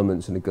different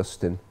elements in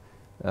Augustine.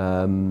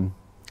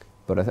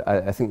 But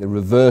I think the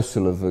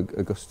reversal of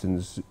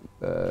Augustine's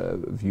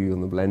view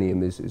on the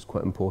millennium is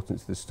quite important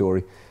to the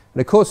story.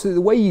 And of course,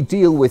 the way you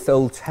deal with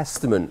Old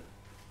Testament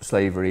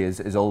slavery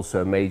is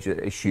also a major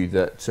issue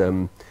that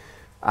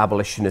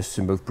abolitionists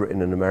in both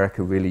Britain and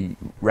America really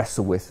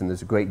wrestle with, and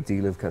there's a great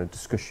deal of kind of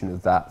discussion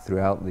of that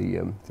throughout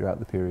the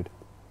period.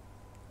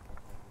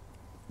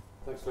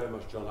 Thanks very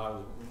much, John. I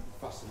was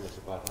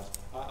fascinated by that.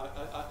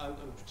 I'm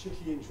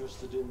particularly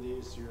interested in the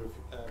issue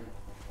of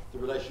the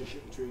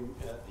relationship between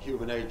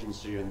human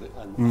agency and the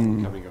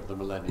coming of the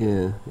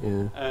millennium.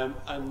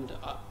 And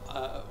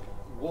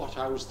what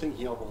I was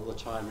thinking of all the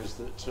time is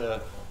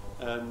that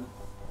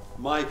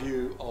my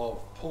view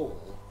of Paul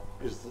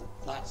is that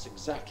that's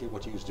exactly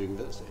what he was doing.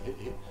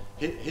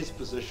 His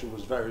position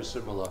was very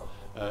similar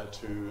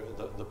to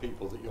the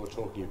people that you're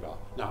talking about.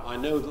 Now, I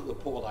know that the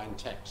Pauline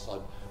texts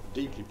are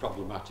deeply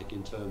problematic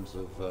in terms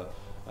of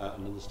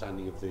an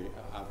understanding of the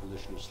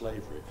abolition of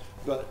slavery,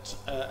 but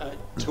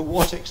to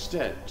what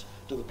extent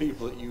do the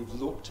people that you've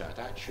looked at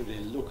actually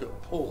look at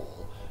Paul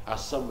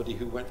as somebody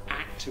who went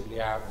actively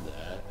out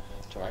there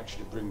to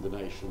actually bring the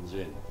nations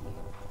in,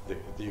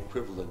 the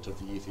equivalent of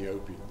the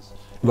Ethiopians,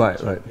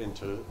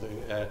 into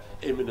the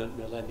imminent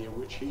millennium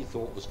which he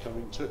thought was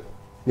coming too?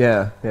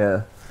 Yeah.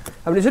 I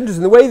mean, it's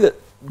interesting the way that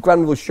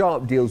Granville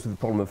Sharp deals with the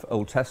problem of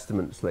Old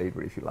Testament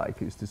slavery, if you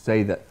like, is to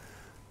say that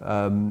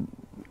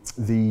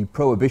the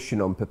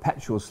prohibition on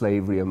perpetual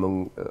slavery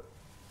among the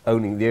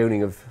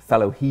owning of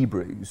fellow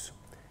Hebrews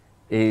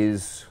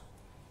is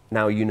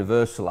now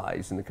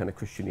universalized in the kind of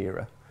Christian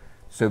era.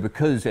 So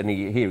because, and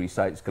here he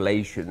cites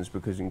Galatians,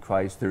 because in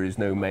Christ there is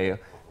no male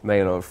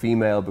or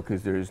female,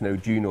 because there is no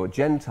Jew nor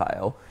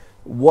Gentile,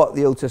 what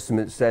the Old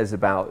Testament says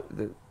about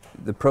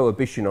the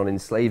prohibition on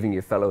enslaving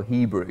your fellow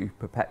Hebrew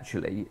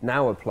perpetually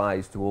now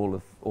applies to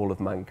all of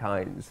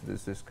mankind. So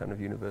there's this kind of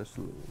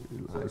universal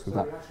with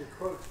that.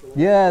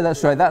 Yeah,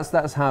 that's right.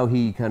 That's how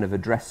he kind of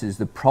addresses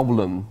the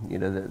problem. You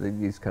know,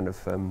 these kind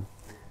of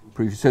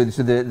proofs. So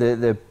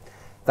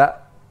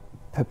that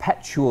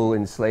perpetual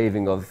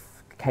enslaving of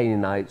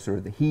Canaanites or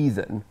the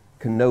heathen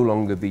can no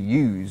longer be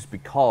used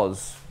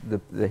because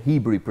the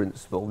Hebrew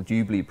principle, the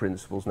Jubilee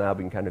principle, has now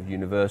been kind of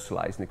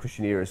universalized in the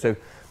Christian era. So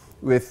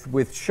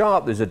with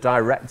Sharp, there's a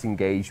direct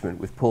engagement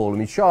with Paul. I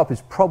mean, Sharp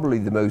is probably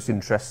the most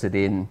interested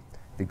in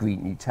the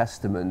Greek New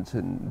Testament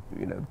and,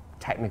 you know,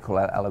 technical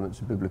elements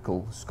of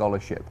biblical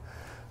scholarship.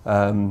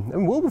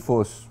 And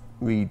Wilberforce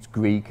reads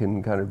Greek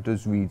and kind of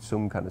does read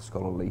some kind of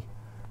scholarly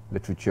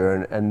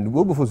literature. And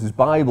Wilberforce's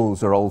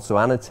Bibles are also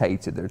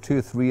annotated. There are 2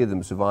 or 3 of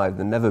them survived.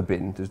 There's never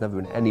been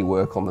any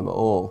work on them at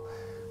all.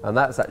 And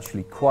that's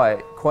actually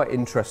quite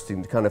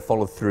interesting to kind of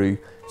follow through.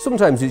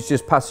 Sometimes it's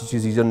just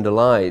passages he's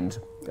underlined,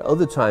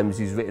 Other times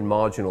he's written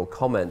marginal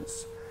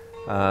comments.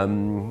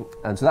 And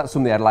so that's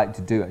something I'd like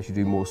to do, actually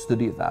do more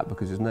study of that,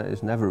 because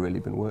it's never really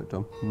been worked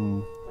on. Thank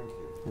you.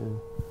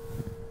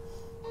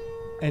 Yeah.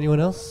 Anyone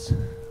else?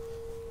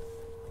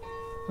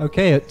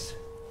 Okay,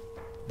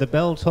 the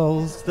bell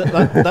tolls.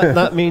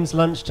 That means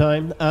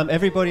lunchtime.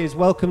 Everybody is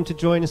welcome to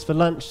join us for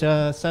lunch.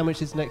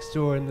 Sandwiches next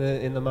door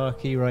in the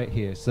marquee right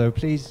here. So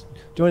please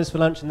join us for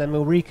lunch, and then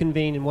we'll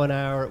reconvene in 1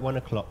 hour at 1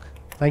 o'clock.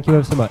 Thank you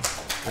ever so much.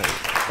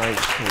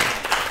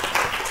 Thanks.